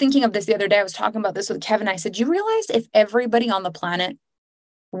I was thinking of this the other day. I was talking about this with Kevin. I said, you realize if everybody on the planet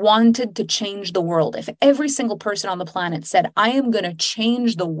wanted to change the world, if every single person on the planet said, I am going to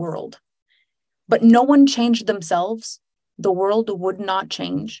change the world, but no one changed themselves, the world would not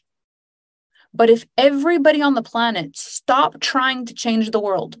change. But if everybody on the planet stopped trying to change the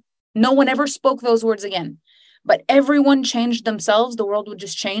world, no one ever spoke those words again, but everyone changed themselves, the world would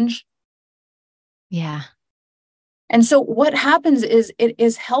just change. Yeah. And so what happens is it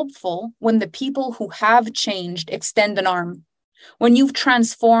is helpful when the people who have changed extend an arm. When you've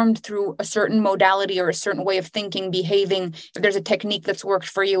transformed through a certain modality or a certain way of thinking, behaving, if there's a technique that's worked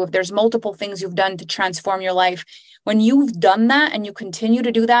for you, if there's multiple things you've done to transform your life, when you've done that and you continue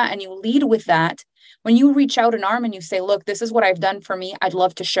to do that and you lead with that, when you reach out an arm and you say, look, this is what I've done for me. I'd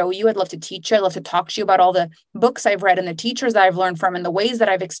love to show you. I'd love to teach you. I'd love to talk to you about all the books I've read and the teachers that I've learned from and the ways that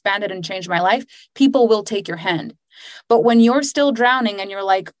I've expanded and changed my life. People will take your hand. But when you're still drowning and you're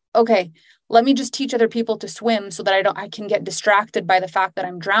like, okay, let me just teach other people to swim so that I can get distracted by the fact that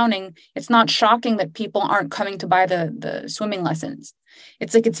I'm drowning, it's not shocking that people aren't coming to buy the swimming lessons.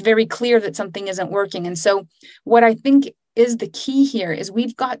 It's like, it's very clear that something isn't working. And so what I think is the key here is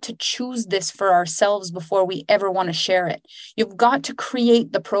we've got to choose this for ourselves before we ever want to share it. You've got to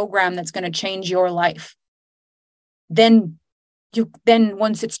create the program that's going to change your life. Then then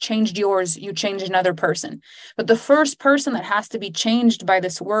once it's changed yours, you change another person. But the first person that has to be changed by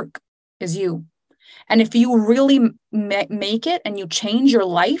this work is you. And if you really make it and you change your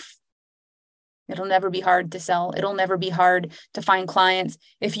life, it'll never be hard to sell. It'll never be hard to find clients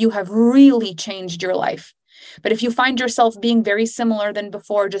if you have really changed your life. But if you find yourself being very similar than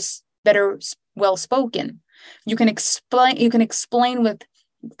before, just better well spoken, you can explain with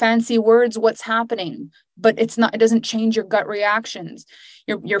fancy words what's happening, but it doesn't change your gut reactions.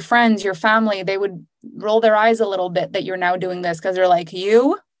 Your friends, your family, they would roll their eyes a little bit that you're now doing this, because they're like,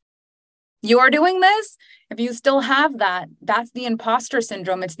 you are doing this. If you still have that, that's the imposter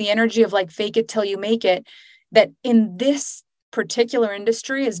syndrome. It's the energy of like fake it till you make it, that in this particular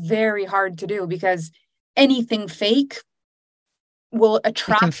industry is very hard to do, because anything fake will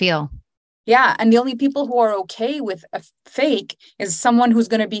attract. You can feel. Yeah. And the only people who are okay with a fake is someone who's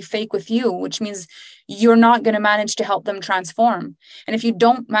going to be fake with you, which means you're not going to manage to help them transform. And if you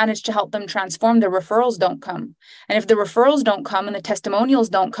don't manage to help them transform, the referrals don't come. And if the referrals don't come and the testimonials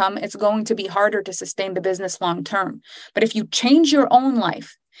don't come, it's going to be harder to sustain the business long term. But if you change your own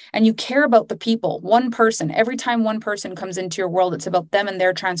life and you care about the people, one person, every time one person comes into your world, it's about them and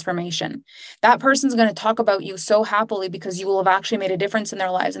their transformation. That person's going to talk about you so happily because you will have actually made a difference in their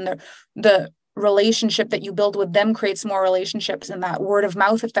lives, and the relationship that you build with them creates more relationships, and that word of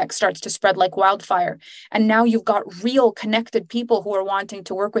mouth effect starts to spread like wildfire. And now you've got real connected people who are wanting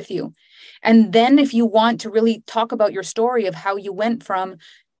to work with you. And then if you want to really talk about your story of how you went from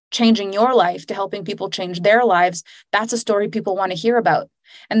changing your life to helping people change their lives, that's a story people want to hear about.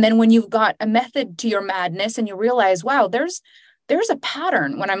 And then when you've got a method to your madness and you realize, wow, there's a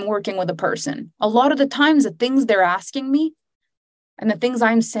pattern when I'm working with a person. A lot of the times the things they're asking me and the things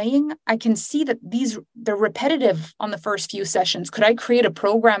I'm saying, I can see that they're repetitive on the first few sessions. Could I create a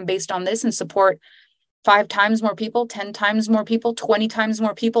program based on this and support 5 times more people, 10 times more people, 20 times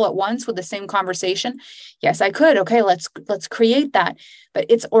more people at once with the same conversation? Yes, I could. Okay, let's create that. But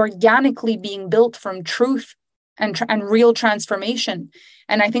it's organically being built from truth and real transformation.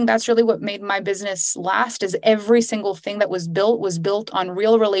 And I think that's really what made my business last, is every single thing that was built on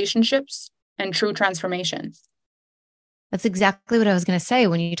real relationships and true transformation. That's exactly what I was going to say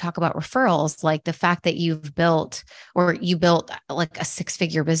when you talk about referrals, like the fact that you built like a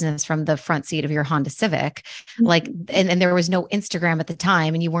 6-figure business from the front seat of your Honda Civic, like, and there was no Instagram at the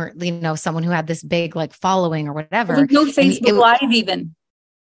time, and you weren't, someone who had this big like following or whatever. There was no Facebook Live even.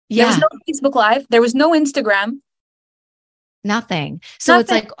 Yeah. There was no Facebook Live. There was no Instagram. Nothing. So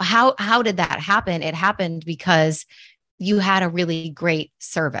It's like, how did that happen? It happened because you had a really great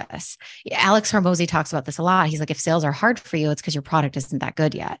service. Alex Hormozy talks about this a lot. He's like, if sales are hard for you, it's because your product isn't that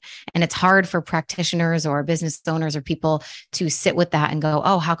good yet. And it's hard for practitioners or business owners or people to sit with that and go,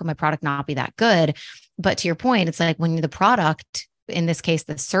 oh, how can my product not be that good? But to your point, it's like when the product, in this case,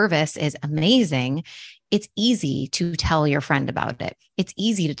 the service, is amazing, it's easy to tell your friend about it. It's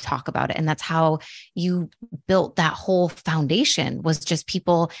easy to talk about it. And that's how you built that whole foundation, was just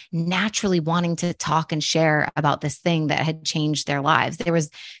people naturally wanting to talk and share about this thing that had changed their lives. There was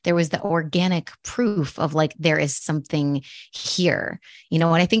the organic proof of like, there is something here, and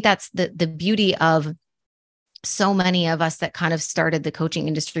I think that's the beauty of so many of us that kind of started the coaching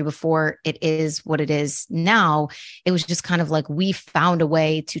industry before it is what it is now. It was just kind of like, we found a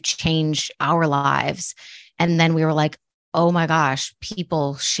way to change our lives. And then we were like, oh my gosh,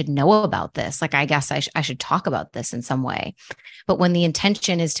 people should know about this. Like, I guess I should talk about this in some way. But when the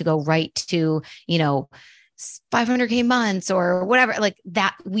intention is to go right to, 500K months or whatever, like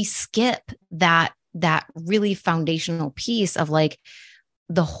that, we skip that really foundational piece of like,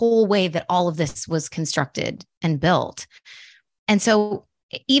 the whole way that all of this was constructed and built. And so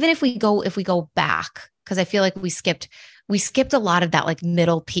even if we go back, because I feel like we skipped a lot of that like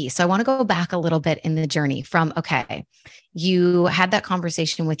middle piece. So I want to go back a little bit in the journey from, okay, you had that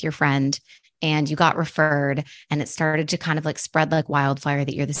conversation with your friend and you got referred, and it started to kind of like spread like wildfire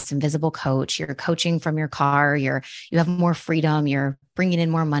that you're this invisible coach, you're coaching from your car, you have more freedom, you're bringing in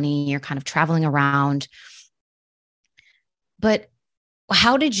more money, you're kind of traveling around. But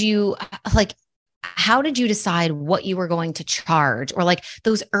how did you decide what you were going to charge, or like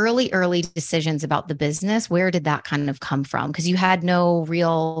those early decisions about the business? Where did that kind of come from? Because you had no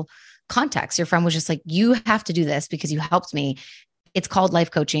real context. Your friend was just like, you have to do this because you helped me. It's called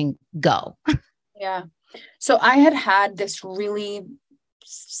life coaching. Go. Yeah. So I had this really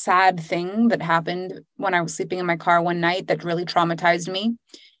sad thing that happened when I was sleeping in my car one night that really traumatized me.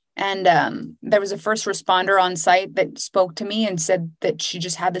 And there was a first responder on site that spoke to me and said that she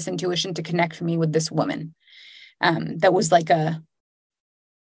just had this intuition to connect me with this woman that was like a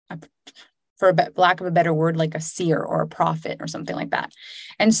lack of a better word, like a seer or a prophet or something like that.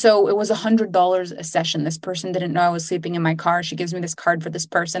 And so it was $100 a session. This person didn't know I was sleeping in my car. She gives me this card for this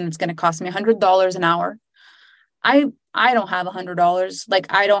person. It's going to cost me $100 an hour. I don't have $100. Like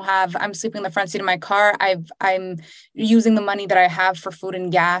I'm sleeping in the front seat of my car. I'm using the money that I have for food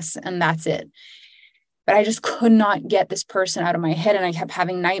and gas, and that's it. But I just could not get this person out of my head. And I kept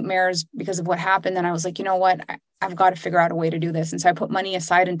having nightmares because of what happened. And I was like, you know what? I've got to figure out a way to do this. And so I put money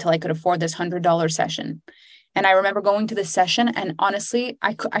aside until I could afford this $100 session. And I remember going to this session, and honestly,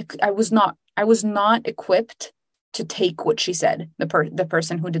 I was not equipped to take what she said, the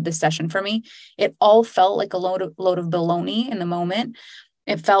person who did this session for me. It all felt like a load of baloney in the moment.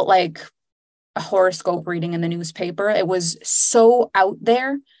 It felt like a horoscope reading in the newspaper. It was so out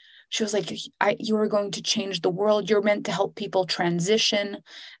there. She was like, you are going to change the world. You're meant to help people transition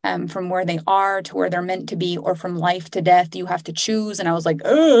from where they are to where they're meant to be, or from life to death. You have to choose. And I was like,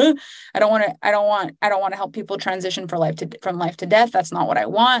 I don't want to help people transition from life to death. That's not what I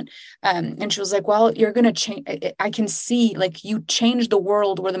want. And she was like, well, you're going to change. I can see, like, you change the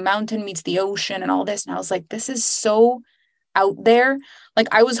world where the mountain meets the ocean and all this. And I was like, this is so out there. Like,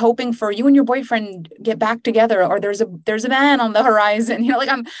 I was hoping for you and your boyfriend get back together, or there's a man on the horizon, like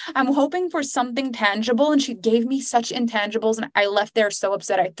I'm hoping for something tangible. And she gave me such intangibles, and I left there so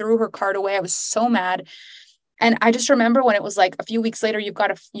upset. I threw her card away. I was so mad. And I just remember when it was like a few weeks later, you've got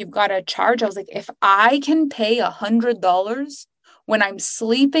to charge. I was like, if I can pay $100 when I'm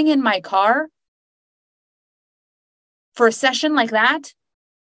sleeping in my car for a session like that,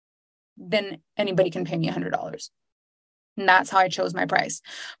 then anybody can pay me $100. And that's how I chose my price.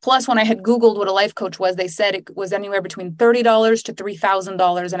 Plus, when I had Googled what a life coach was, they said it was anywhere between $30 to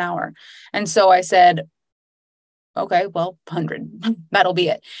 $3,000 an hour. And so I said, okay, well, 100, that'll be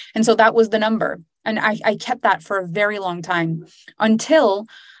it. And so that was the number. And I kept that for a very long time until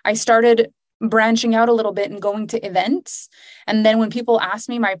I started branching out a little bit and going to events. And then when people asked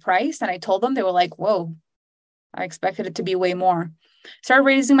me my price and I told them, they were like, whoa, I expected it to be way more. Started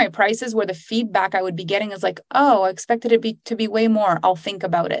raising my prices, where the feedback I would be getting is like, oh, I expected it to be way more. I'll think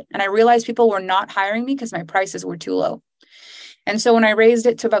about it. And I realized people were not hiring me because my prices were too low. And so when I raised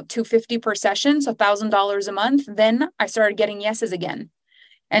it to about $250 per session, so $1,000 a month, then I started getting yeses again.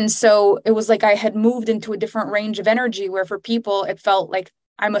 And so it was like I had moved into a different range of energy, where for people, it felt like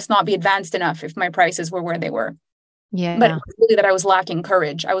I must not be advanced enough if my prices were where they were. Yeah. But it was really that I was lacking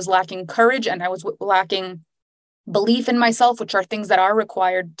courage. I was lacking courage, and I was lacking belief in myself, which are things that are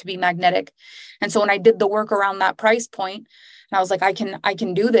required to be magnetic. And so when I did the work around that price point, and I was like, I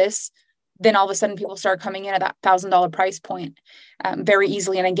can do this, then all of a sudden people start coming in at that $1,000 price point very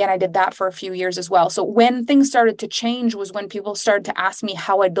easily. And again, I did that for a few years as well. So when things started to change was when people started to ask me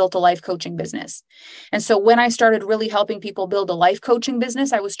how I built a life coaching business. And so when I started really helping people build a life coaching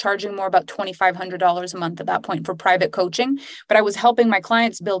business, I was charging more about $2,500 a month at that point for private coaching, but I was helping my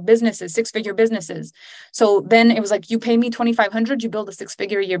clients build businesses, six-figure businesses. So then it was like, you pay me $2,500, you build a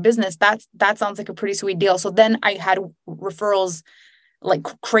six-figure a year business. That sounds like a pretty sweet deal. So then I had referrals like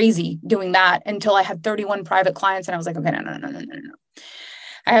crazy doing that until I had 31 private clients. And I was like, okay, no.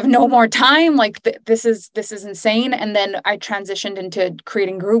 I have no more time. Like this is insane. And then I transitioned into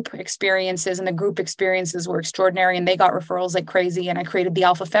creating group experiences, and the group experiences were extraordinary, and they got referrals like crazy. And I created the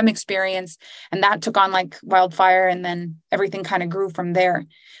Alpha Femme experience, and that took on like wildfire. And then everything kind of grew from there.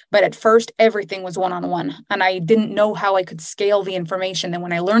 But at first, everything was one-on-one, and I didn't know how I could scale the information. And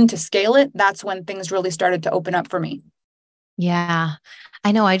when I learned to scale it, that's when things really started to open up for me. Yeah,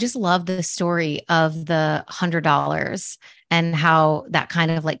 I know. I just love the story of the $100 and how that kind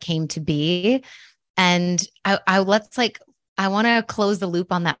of like came to be. And I want to close the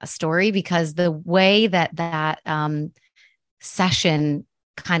loop on that story, because the way that session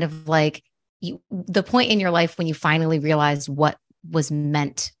kind of like the point in your life when you finally realized what was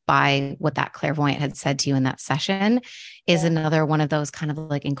meant by what that clairvoyant had said to you in that session is another one of those kind of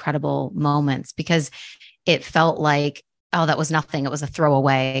like incredible moments, because it felt like, oh, that was nothing. It was a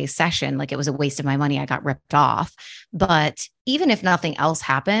throwaway session. Like, it was a waste of my money. I got ripped off. But even if nothing else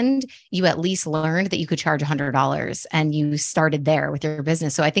happened, you at least learned that you could charge $100, and you started there with your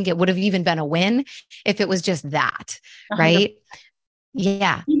business. So I think it would have even been a win if it was just that, 100%. right?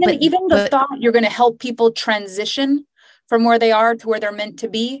 Yeah. Even the thought you're going to help people transition from where they are to where they're meant to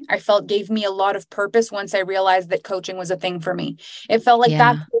be, I felt gave me a lot of purpose once I realized that coaching was a thing for me. It felt like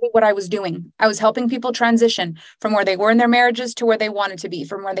that's really what I was doing. I was helping people transition from where they were in their marriages to where they wanted to be,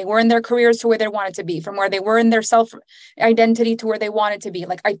 from where they were in their careers to where they wanted to be, from where they were in their self-identity to where they wanted to be.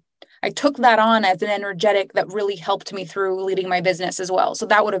 Like I took that on as an energetic that really helped me through leading my business as well. So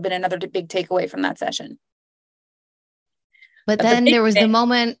that would have been another big takeaway from that session. But But the then big there was the thing,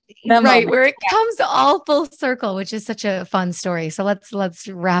 moment, the right, moment. where it comes all full circle, which is such a fun story. So let's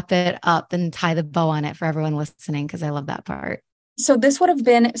wrap it up and tie the bow on it for everyone listening, because I love that part. So this would have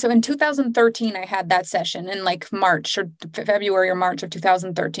been, so in 2013, I had that session in like March or February or March of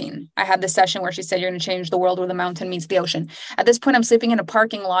 2013. I had the session where she said, you're going to change the world where the mountain meets the ocean. At this point, I'm sleeping in a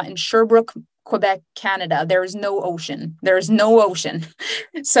parking lot in Sherbrooke, Quebec, Canada. There is no ocean. There is no ocean.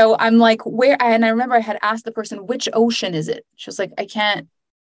 So I'm like, where? And I remember I had asked the person, which ocean is it? She was like, I can't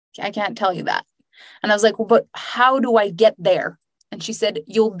tell you that. And I was like, well, but how do I get there? And she said,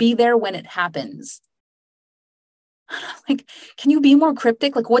 you'll be there when it happens. Like, can you be more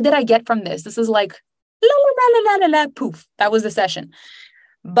cryptic? Like, what did I get from this? This is like, la, la, la, la, la, la, poof. That was the session.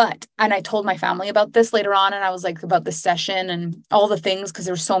 And I told my family about this later on. And I was like, about the session and all the things, because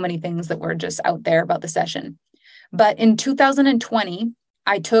there were so many things that were just out there about the session. But in 2020,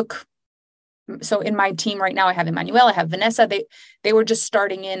 so in my team right now, I have Emmanuel, I have Vanessa. They were just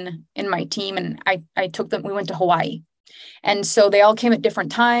starting in my team, and I took them, we went to Hawaii. And so they all came at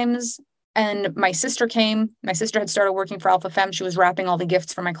different times. And my sister came. My sister had started working for Alpha Femme. She was wrapping all the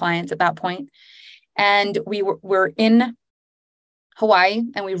gifts for my clients at that point. And were in Hawaii,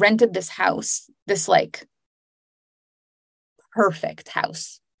 and we rented this house, this like perfect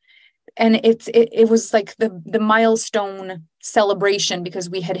house. And it was like the milestone celebration, because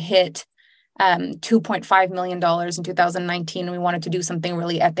we had hit $2.5 million in 2019, and we wanted to do something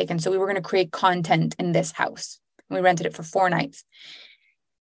really epic. And so we were going to create content in this house. We rented it for 4 nights.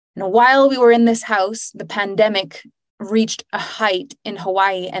 And while we were in this house, the pandemic reached a height in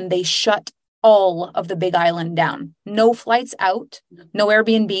Hawaii, and they shut all of the Big Island down. No flights out, no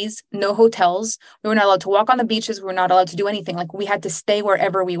Airbnbs, no hotels. We were not allowed to walk on the beaches. We were not allowed to do anything. Like, we had to stay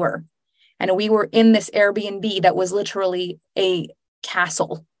wherever we were. And we were in this Airbnb that was literally a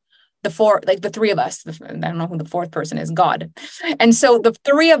castle. The three of us, I don't know who the fourth person is, God. And so the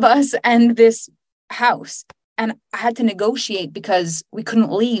three of us and this house, and I had to negotiate because we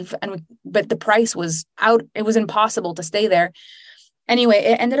couldn't leave. But the price was out. It was impossible to stay there. Anyway,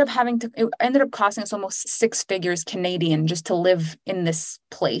 it ended up costing us almost 6 figures Canadian just to live in this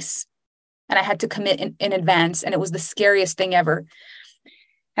place. And I had to commit in advance. And it was the scariest thing ever.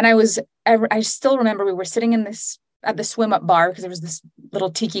 And I still remember we were sitting at the swim up bar, because there was this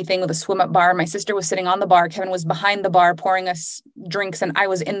little tiki thing with a swim up bar. My sister was sitting on the bar. Kevin was behind the bar pouring us drinks. And I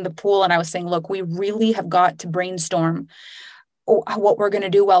was in the pool, and I was saying, look, we really have got to brainstorm what we're going to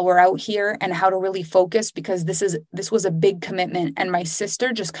do while we're out here and how to really focus, because this was a big commitment. And my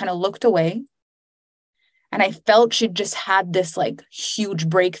sister just kind of looked away, and I felt she'd just had this like huge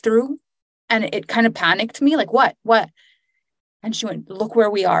breakthrough, and it kind of panicked me, like, what? And she went, look where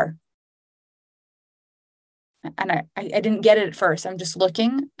we are. And I didn't get it at first. I'm just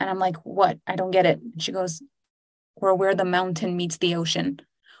looking, and I'm like, what? I don't get it. And she goes, we're where the mountain meets the ocean.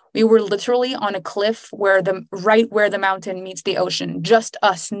 We were literally on a cliff right where the mountain meets the ocean. Just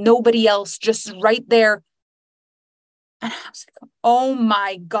us, nobody else, just right there. And I was like, oh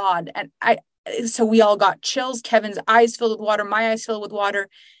my God. And so we all got chills. Kevin's eyes filled with water, my eyes filled with water.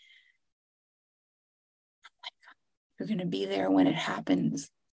 You're going to be there when it happens.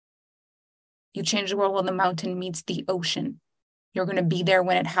 You change the world when the mountain meets the ocean. You're going to be there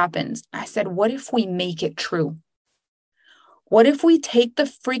when it happens. I said, what if we make it true? What if we take the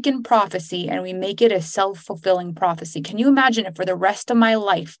freaking prophecy and we make it a self-fulfilling prophecy? Can you imagine if for the rest of my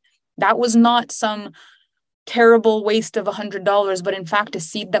life, that was not some terrible waste of $100, but in fact, a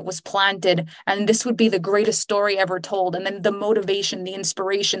seed that was planted, and this would be the greatest story ever told. And then the motivation, the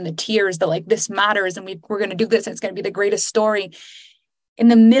inspiration, the tears, the like, this matters, and we're going to do this, and it's going to be the greatest story. In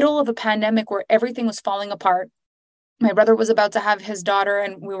the middle of a pandemic where everything was falling apart, my brother was about to have his daughter,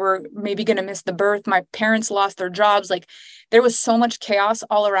 and we were maybe going to miss the birth. My parents lost their jobs. Like, there was so much chaos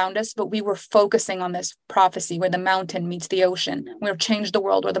all around us, but we were focusing on this prophecy where the mountain meets the ocean. We've changed the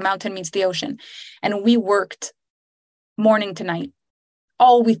world where the mountain meets the ocean. And we worked morning to night.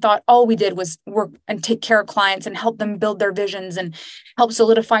 All we did was work and take care of clients and help them build their visions and help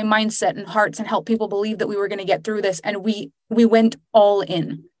solidify mindset and hearts and help people believe that we were going to get through this. And we went all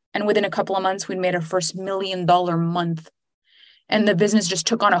in. And within a couple of months, we'd made our first $1 million month. And the business just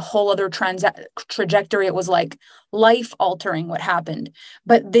took on a whole other trajectory. It was like life altering what happened.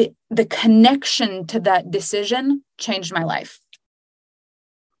 But the connection to that decision changed my life.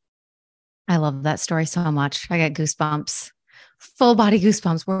 I love that story so much. I get goosebumps, full body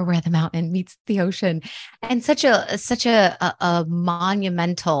goosebumps. We're where the mountain meets the ocean. And such a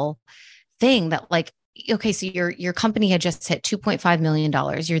monumental thing that, like, okay, so your company had just hit $2.5 million.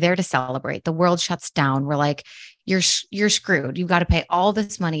 You're there to celebrate. The world shuts down. We're like, you're screwed. You've got to pay all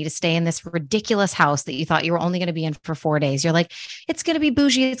this money to stay in this ridiculous house that you thought you were only going to be in for 4 days. You're like, it's going to be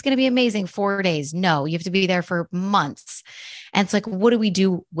bougie. It's going to be amazing. 4 days. No, you have to be there for months. And it's like, what do we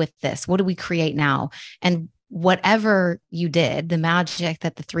do with this? What do we create now? And whatever you did, the magic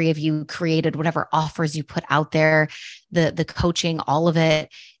that the three of you created, whatever offers you put out there, the coaching, all of it,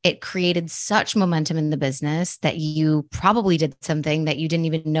 it created such momentum in the business that you probably did something that you didn't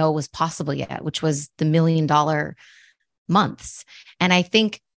even know was possible yet, which was the $1 million months. And I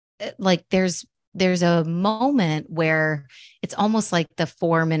think like there's a moment where it's almost like the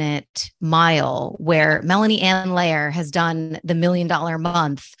 4-minute mile where Melanie Ann Lair has done the $1 million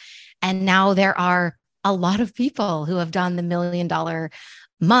month. And now there are a lot of people who have done the $1 million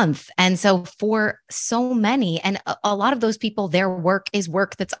month. And so for so many, and a lot of those people, their work is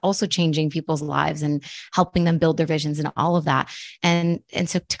work that's also changing people's lives and helping them build their visions and all of that. And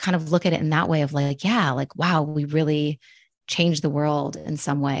so to kind of look at it in that way of like, yeah, like, wow, we really changed the world in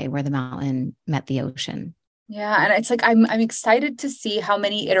some way where the mountain met the ocean. Yeah. And it's like, I'm excited to see how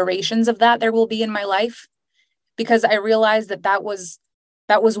many iterations of that there will be in my life, because I realized that was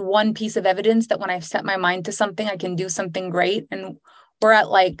one piece of evidence that when I've set my mind to something, I can do something great. And we're at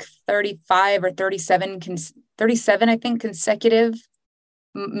like 35 or 37, 37, I think, consecutive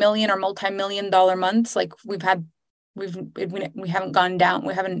million or multi-million dollar months. Like we haven't gone down,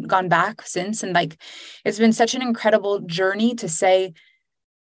 we haven't gone back since. And like, it's been such an incredible journey to say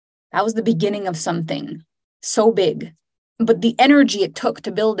that was the beginning of something so big. But the energy it took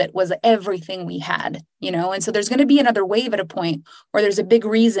to build it was everything we had, And so there's going to be another wave at a point where there's a big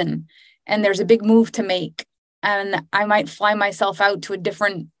reason and there's a big move to make. And I might fly myself out to a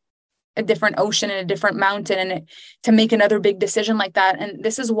different ocean and a different mountain and to make another big decision like that. And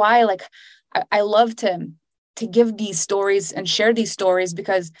this is why, like, I love to give these stories and share these stories,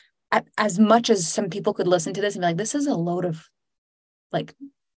 because as much as some people could listen to this and be like, this is a load of like,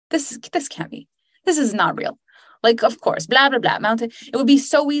 this can't be, this is not real. Like, of course, blah, blah, blah, mountain. It would be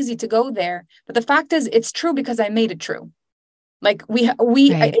so easy to go there. But the fact is, it's true because I made it true. Like right.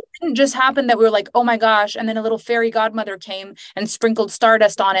 It didn't just happen that we were like, oh my gosh. And then a little fairy godmother came and sprinkled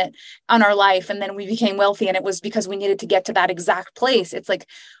stardust on our life. And then we became wealthy. And it was because we needed to get to that exact place. It's like,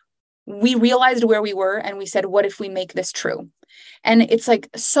 we realized where we were and we said, what if we make this true? And it's like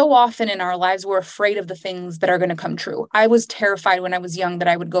so often in our lives, we're afraid of the things that are going to come true. I was terrified when I was young that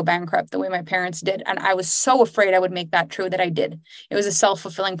I would go bankrupt the way my parents did. And I was so afraid I would make that true that I did. It was a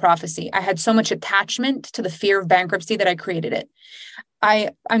self-fulfilling prophecy. I had so much attachment to the fear of bankruptcy that I created it.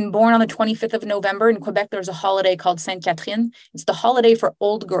 I'm born on the 25th of November. In Quebec, there's a holiday called Sainte Catherine. It's the holiday for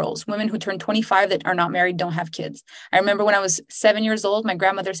old girls, women who turn 25 that are not married, don't have kids. I remember when I was 7 years old, my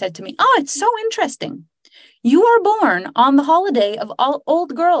grandmother said to me, oh, it's so interesting. You are born on the holiday of all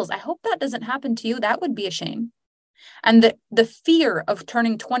old girls. I hope that doesn't happen to you. That would be a shame. And the fear of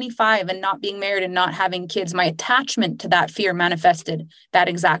turning 25 and not being married and not having kids, my attachment to that fear manifested that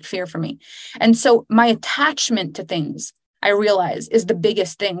exact fear for me. And so my attachment to things, I realize, is the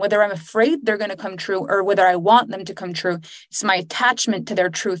biggest thing. Whether I'm afraid they're going to come true or whether I want them to come true, it's my attachment to their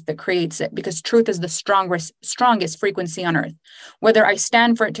truth that creates it, because truth is the strongest frequency on earth. Whether I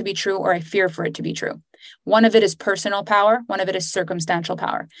stand for it to be true or I fear for it to be true. One of it is personal power. One of it is circumstantial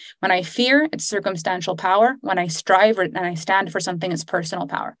power. When I fear, it's circumstantial power. When I strive and I stand for something, it's personal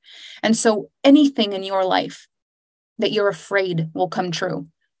power. And so anything in your life that you're afraid will come true,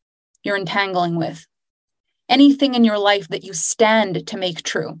 you're entangling with. Anything in your life that you stand to make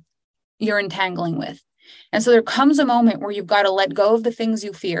true, you're entangling with. And so there comes a moment where you've got to let go of the things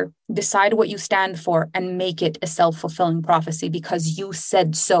you fear, decide what you stand for, and make it a self-fulfilling prophecy because you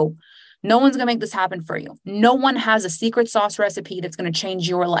said so. No one's going to make this happen for you. No one has a secret sauce recipe that's going to change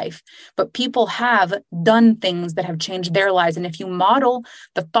your life, but people have done things that have changed their lives. And if you model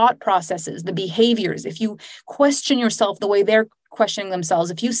the thought processes, the behaviors, if you question yourself the way they're questioning themselves,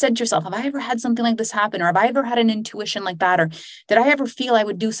 if you said to yourself, have I ever had something like this happen? Or have I ever had an intuition like that? Or did I ever feel I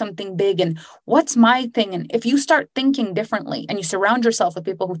would do something big? And what's my thing? And if you start thinking differently and you surround yourself with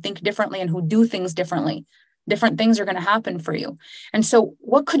people who think differently and who do things differently, different things are going to happen for you. And so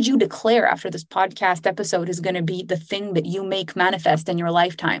what could you declare after this podcast episode is going to be the thing that you make manifest in your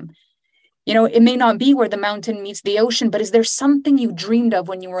lifetime? You know, it may not be where the mountain meets the ocean, but is there something you dreamed of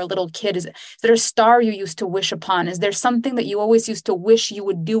when you were a little kid? Is there a star you used to wish upon? Is there something that you always used to wish you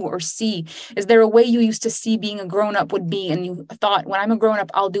would do or see? Is there a way you used to see being a grown-up would be? And you thought, when I'm a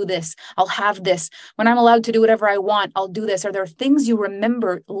grown-up, I'll do this. I'll have this. When I'm allowed to do whatever I want, I'll do this. Are there things you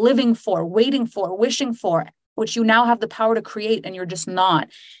remember living for, waiting for, wishing for, which you now have the power to create and you're just not?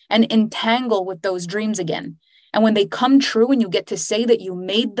 And entangle with those dreams again. And when they come true and you get to say that you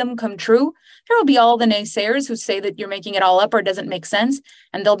made them come true, there will be all the naysayers who say that you're making it all up or it doesn't make sense.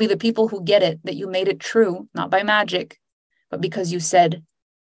 And there'll be the people who get it, that you made it true, not by magic, but because you said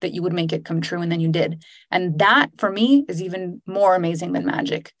that you would make it come true and then you did. And that for me is even more amazing than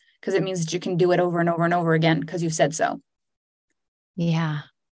magic, because it means that you can do it over and over and over again because you said so. Yeah.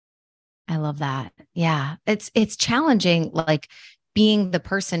 I love that. Yeah. It's challenging, like being the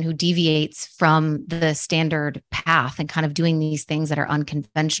person who deviates from the standard path and kind of doing these things that are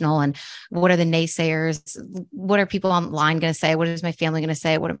unconventional. And what are the naysayers? What are people online going to say? What is my family going to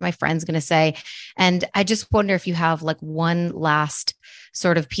say? What are my friends going to say? And I just wonder if you have like one last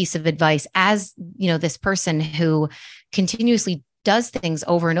sort of piece of advice as, you know, this person who continuously does things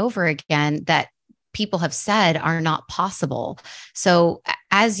over and over again that people have said are not possible. So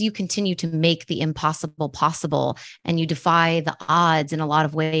as you continue to make the impossible possible and you defy the odds in a lot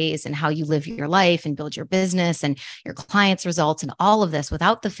of ways and how you live your life and build your business and your clients' results and all of this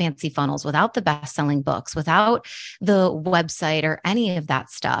without the fancy funnels, without the best-selling books, without the website or any of that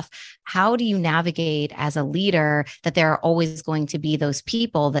stuff, how do you navigate as a leader that there are always going to be those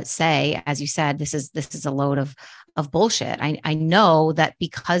people that say, as you said, this is a load of bullshit. I know that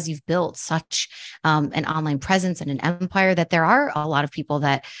because you've built such an online presence and an empire, that there are a lot of people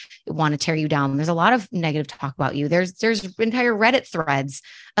that want to tear you down. There's a lot of negative talk about you. There's entire Reddit threads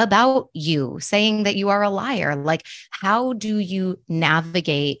about you saying that you are a liar. Like, how do you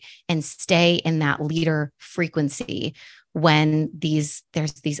navigate and stay in that leader frequency when there's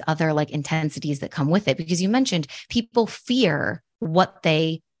these other like intensities that come with it? Because you mentioned people fear what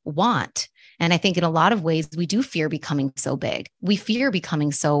they want. And I think in a lot of ways, we do fear becoming so big. We fear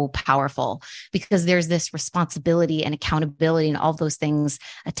becoming so powerful because there's this responsibility and accountability and all those things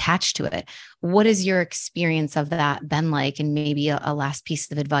attached to it. What is your experience of that been like? And maybe a last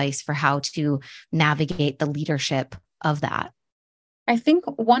piece of advice for how to navigate the leadership of that? I think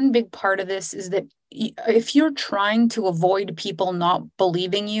one big part of this is that if you're trying to avoid people not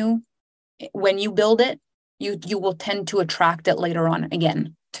believing you when you build it, you will tend to attract it later on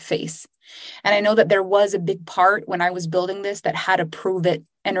again to face. And I know that there was a big part when I was building this that had to prove it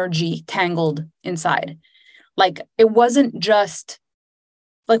energy tangled inside. Like, it wasn't just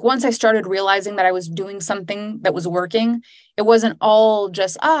like, once I started realizing that I was doing something that was working, it wasn't all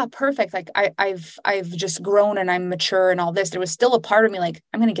just, perfect. Like I've just grown and I'm mature and all this. There was still a part of me like,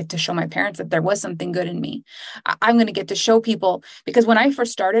 I'm going to get to show my parents that there was something good in me. I'm going to get to show people, because when I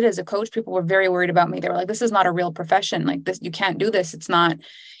first started as a coach, people were very worried about me. They were like, this is not a real profession. Like this, you can't do this. It's not,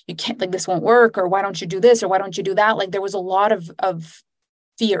 you can't, like, this won't work, or why don't you do this? Or why don't you do that? Like, there was a lot of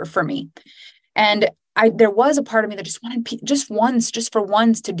fear for me. And there was a part of me that just wanted just for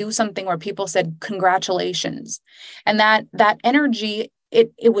once to do something where people said, congratulations. And that energy,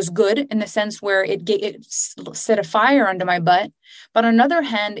 it was good in the sense where it set a fire under my butt. But on the other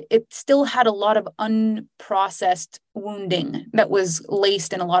hand, it still had a lot of unprocessed wounding that was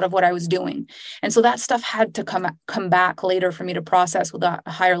laced in a lot of what I was doing. And so that stuff had to come back later for me to process with a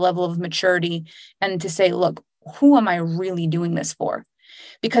higher level of maturity and to say, look, who am I really doing this for?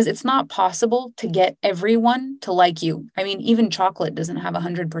 Because it's not possible to get everyone to like you. I mean, even chocolate doesn't have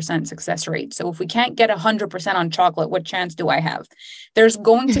 100% success rate. So if we can't get 100% on chocolate, what chance do I have? There's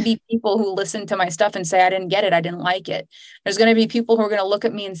going to be people who listen to my stuff and say, I didn't get it. I didn't like it. There's going to be people who are going to look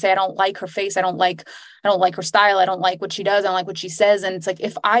at me and say, I don't like her face. I don't like her style. I don't like what she does. I don't like what she says. And it's like,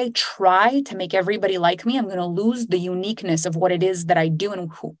 if I try to make everybody like me, I'm going to lose the uniqueness of what it is that I do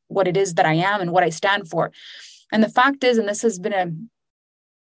and what it is that I am and what I stand for. And the fact is, and this has been a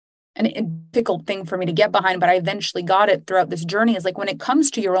difficult thing for me to get behind, but I eventually got it throughout this journey, is like, when it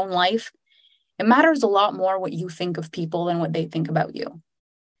comes to your own life, it matters a lot more what you think of people than what they think about you.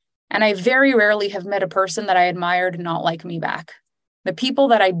 And I very rarely have met a person that I admired not like me back. The people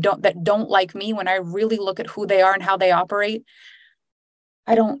that don't like me, when I really look at who they are and how they operate,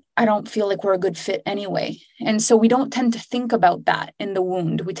 I don't feel like we're a good fit anyway. And so we don't tend to think about that in the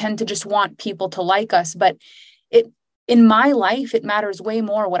wound. We tend to just want people to like us, but in my life, it matters way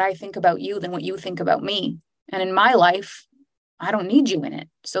more what I think about you than what you think about me. And in my life, I don't need you in it.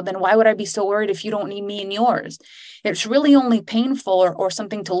 So then why would I be so worried if you don't need me in yours? It's really only painful or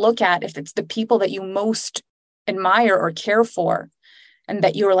something to look at if it's the people that you most admire or care for, and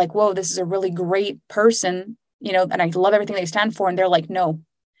that you're like, whoa, this is a really great person, and I love everything they stand for. And they're like, no.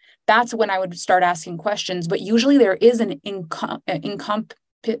 That's when I would start asking questions. But usually there is an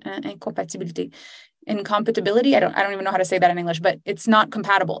incompatibility. I don't even know how to say that in English, but it's not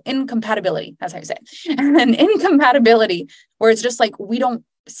compatible. Incompatibility. That's how you say it. An incompatibility where it's just like, we don't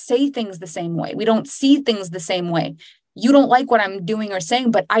say things the same way. We don't see things the same way. you don't like what I'm doing or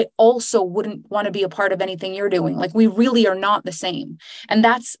saying, but I also wouldn't want to be a part of anything you're doing. Like we really are not the same. And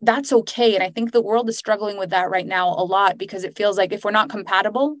that's okay. And I think the world is struggling with that right now a lot because it feels like if we're not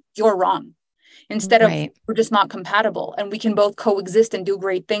compatible, you're wrong. Instead of Right. we're just not compatible and we can both coexist and do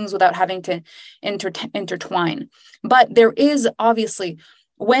great things without having to intertwine. But there is obviously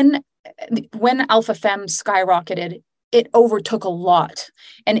when Alpha Femme skyrocketed, it overtook a lot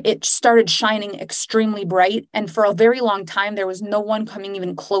and it started shining extremely bright. And for a very long time, there was no one coming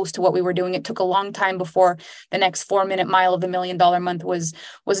even close to what we were doing. It took a long time before the next 4-minute mile of the $1 million month was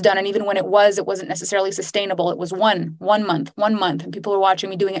done. And even when it wasn't necessarily sustainable. It was one month, and people were watching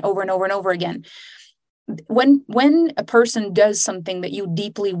me doing it over and over and over again. When a person does something that you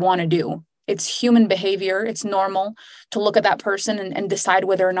deeply want to do, it's human behavior. It's normal to look at that person and decide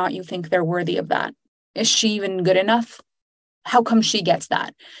whether or not you think they're worthy of that. Is she even good enough? How come she gets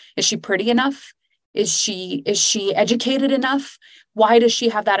that? Is she pretty enough? Is she educated enough? Why does she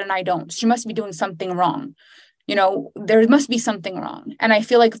have that and I don't? She must be doing something wrong. There must be something wrong. And I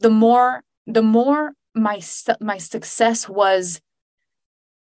feel like the more my success was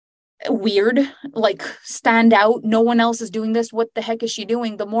weird, like stand out, no one else is doing this, what the heck is she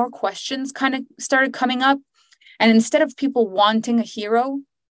doing? The more questions kind of started coming up. And instead of people wanting a hero,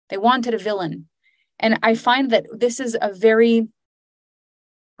 they wanted a villain. And I find that this is a very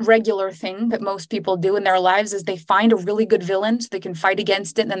regular thing that most people do in their lives is they find a really good villain so they can fight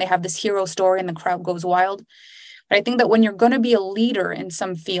against it. And then they have this hero story and the crowd goes wild. But I think that when you're going to be a leader in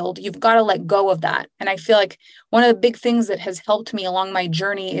some field, you've got to let go of that. And I feel like one of the big things that has helped me along my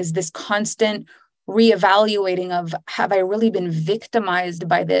journey is this constant reevaluating of, have I really been victimized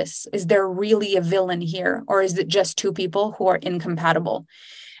by this? Is there really a villain here? Or is it just two people who are incompatible?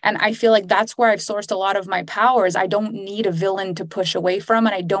 And I feel like that's where I've sourced a lot of my powers. I don't need a villain to push away from,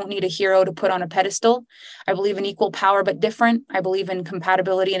 and I don't need a hero to put on a pedestal. I believe in equal power, but different. I believe in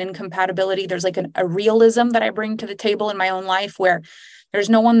compatibility and incompatibility. There's like a realism that I bring to the table in my own life where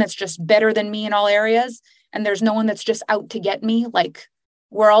there's no one that's just better than me in all areas. And there's no one that's just out to get me. Like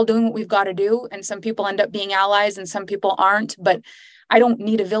we're all doing what we've got to do. And some people end up being allies and some people aren't, but I don't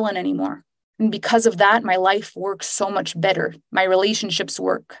need a villain anymore. And because of that, my life works so much better. My relationships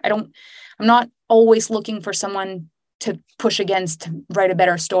work. I'm not always looking for someone to push against to write a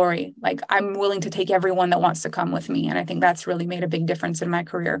better story. Like I'm willing to take everyone that wants to come with me. And I think that's really made a big difference in my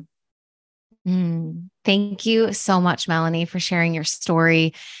career. Thank you so much, Melanie, for sharing your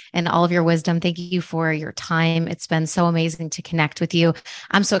story and all of your wisdom. Thank you for your time. It's been so amazing to connect with you.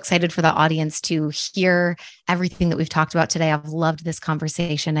 I'm so excited for the audience to hear everything that we've talked about today. I've loved this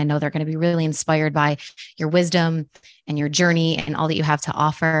conversation. I know they're going to be really inspired by your wisdom and your journey and all that you have to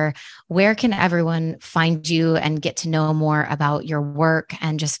offer. Where can everyone find you and get to know more about your work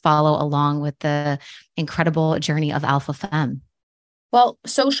and just follow along with the incredible journey of Alpha Femme? Well,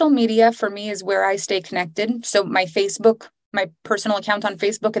 social media for me is where I stay connected. So my Facebook, my personal account on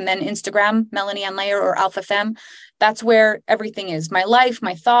Facebook, and then Instagram, Melanie on Layer or Alpha Femme. That's where everything is. My life,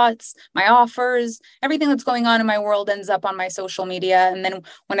 my thoughts, my offers, everything that's going on in my world ends up on my social media. And then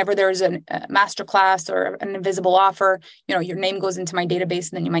whenever there's a masterclass or an invisible offer, your name goes into my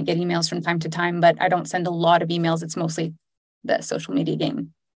database and then you might get emails from time to time, but I don't send a lot of emails. It's mostly the social media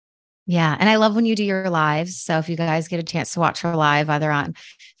game. Yeah. And I love when you do your lives. So if you guys get a chance to watch her live, either on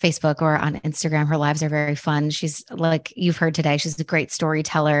Facebook or on Instagram, her lives are very fun. She's like you've heard today, she's a great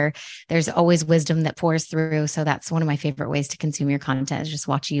storyteller. There's always wisdom that pours through. So that's one of my favorite ways to consume your content is just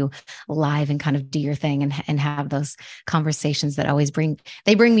watch you live and kind of do your thing and have those conversations that always bring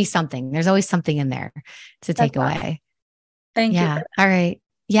me something. There's always something in there to take away. Thank you. All right.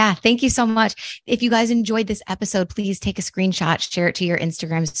 Yeah. Thank you so much. If you guys enjoyed this episode, please take a screenshot, share it to your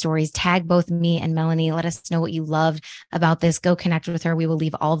Instagram stories, tag both me and Melanie. Let us know what you loved about this. Go connect with her. We will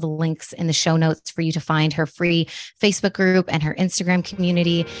leave all the links in the show notes for you to find her free Facebook group and her Instagram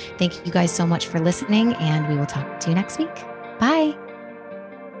community. Thank you guys so much for listening, and we will talk to you next week. Bye.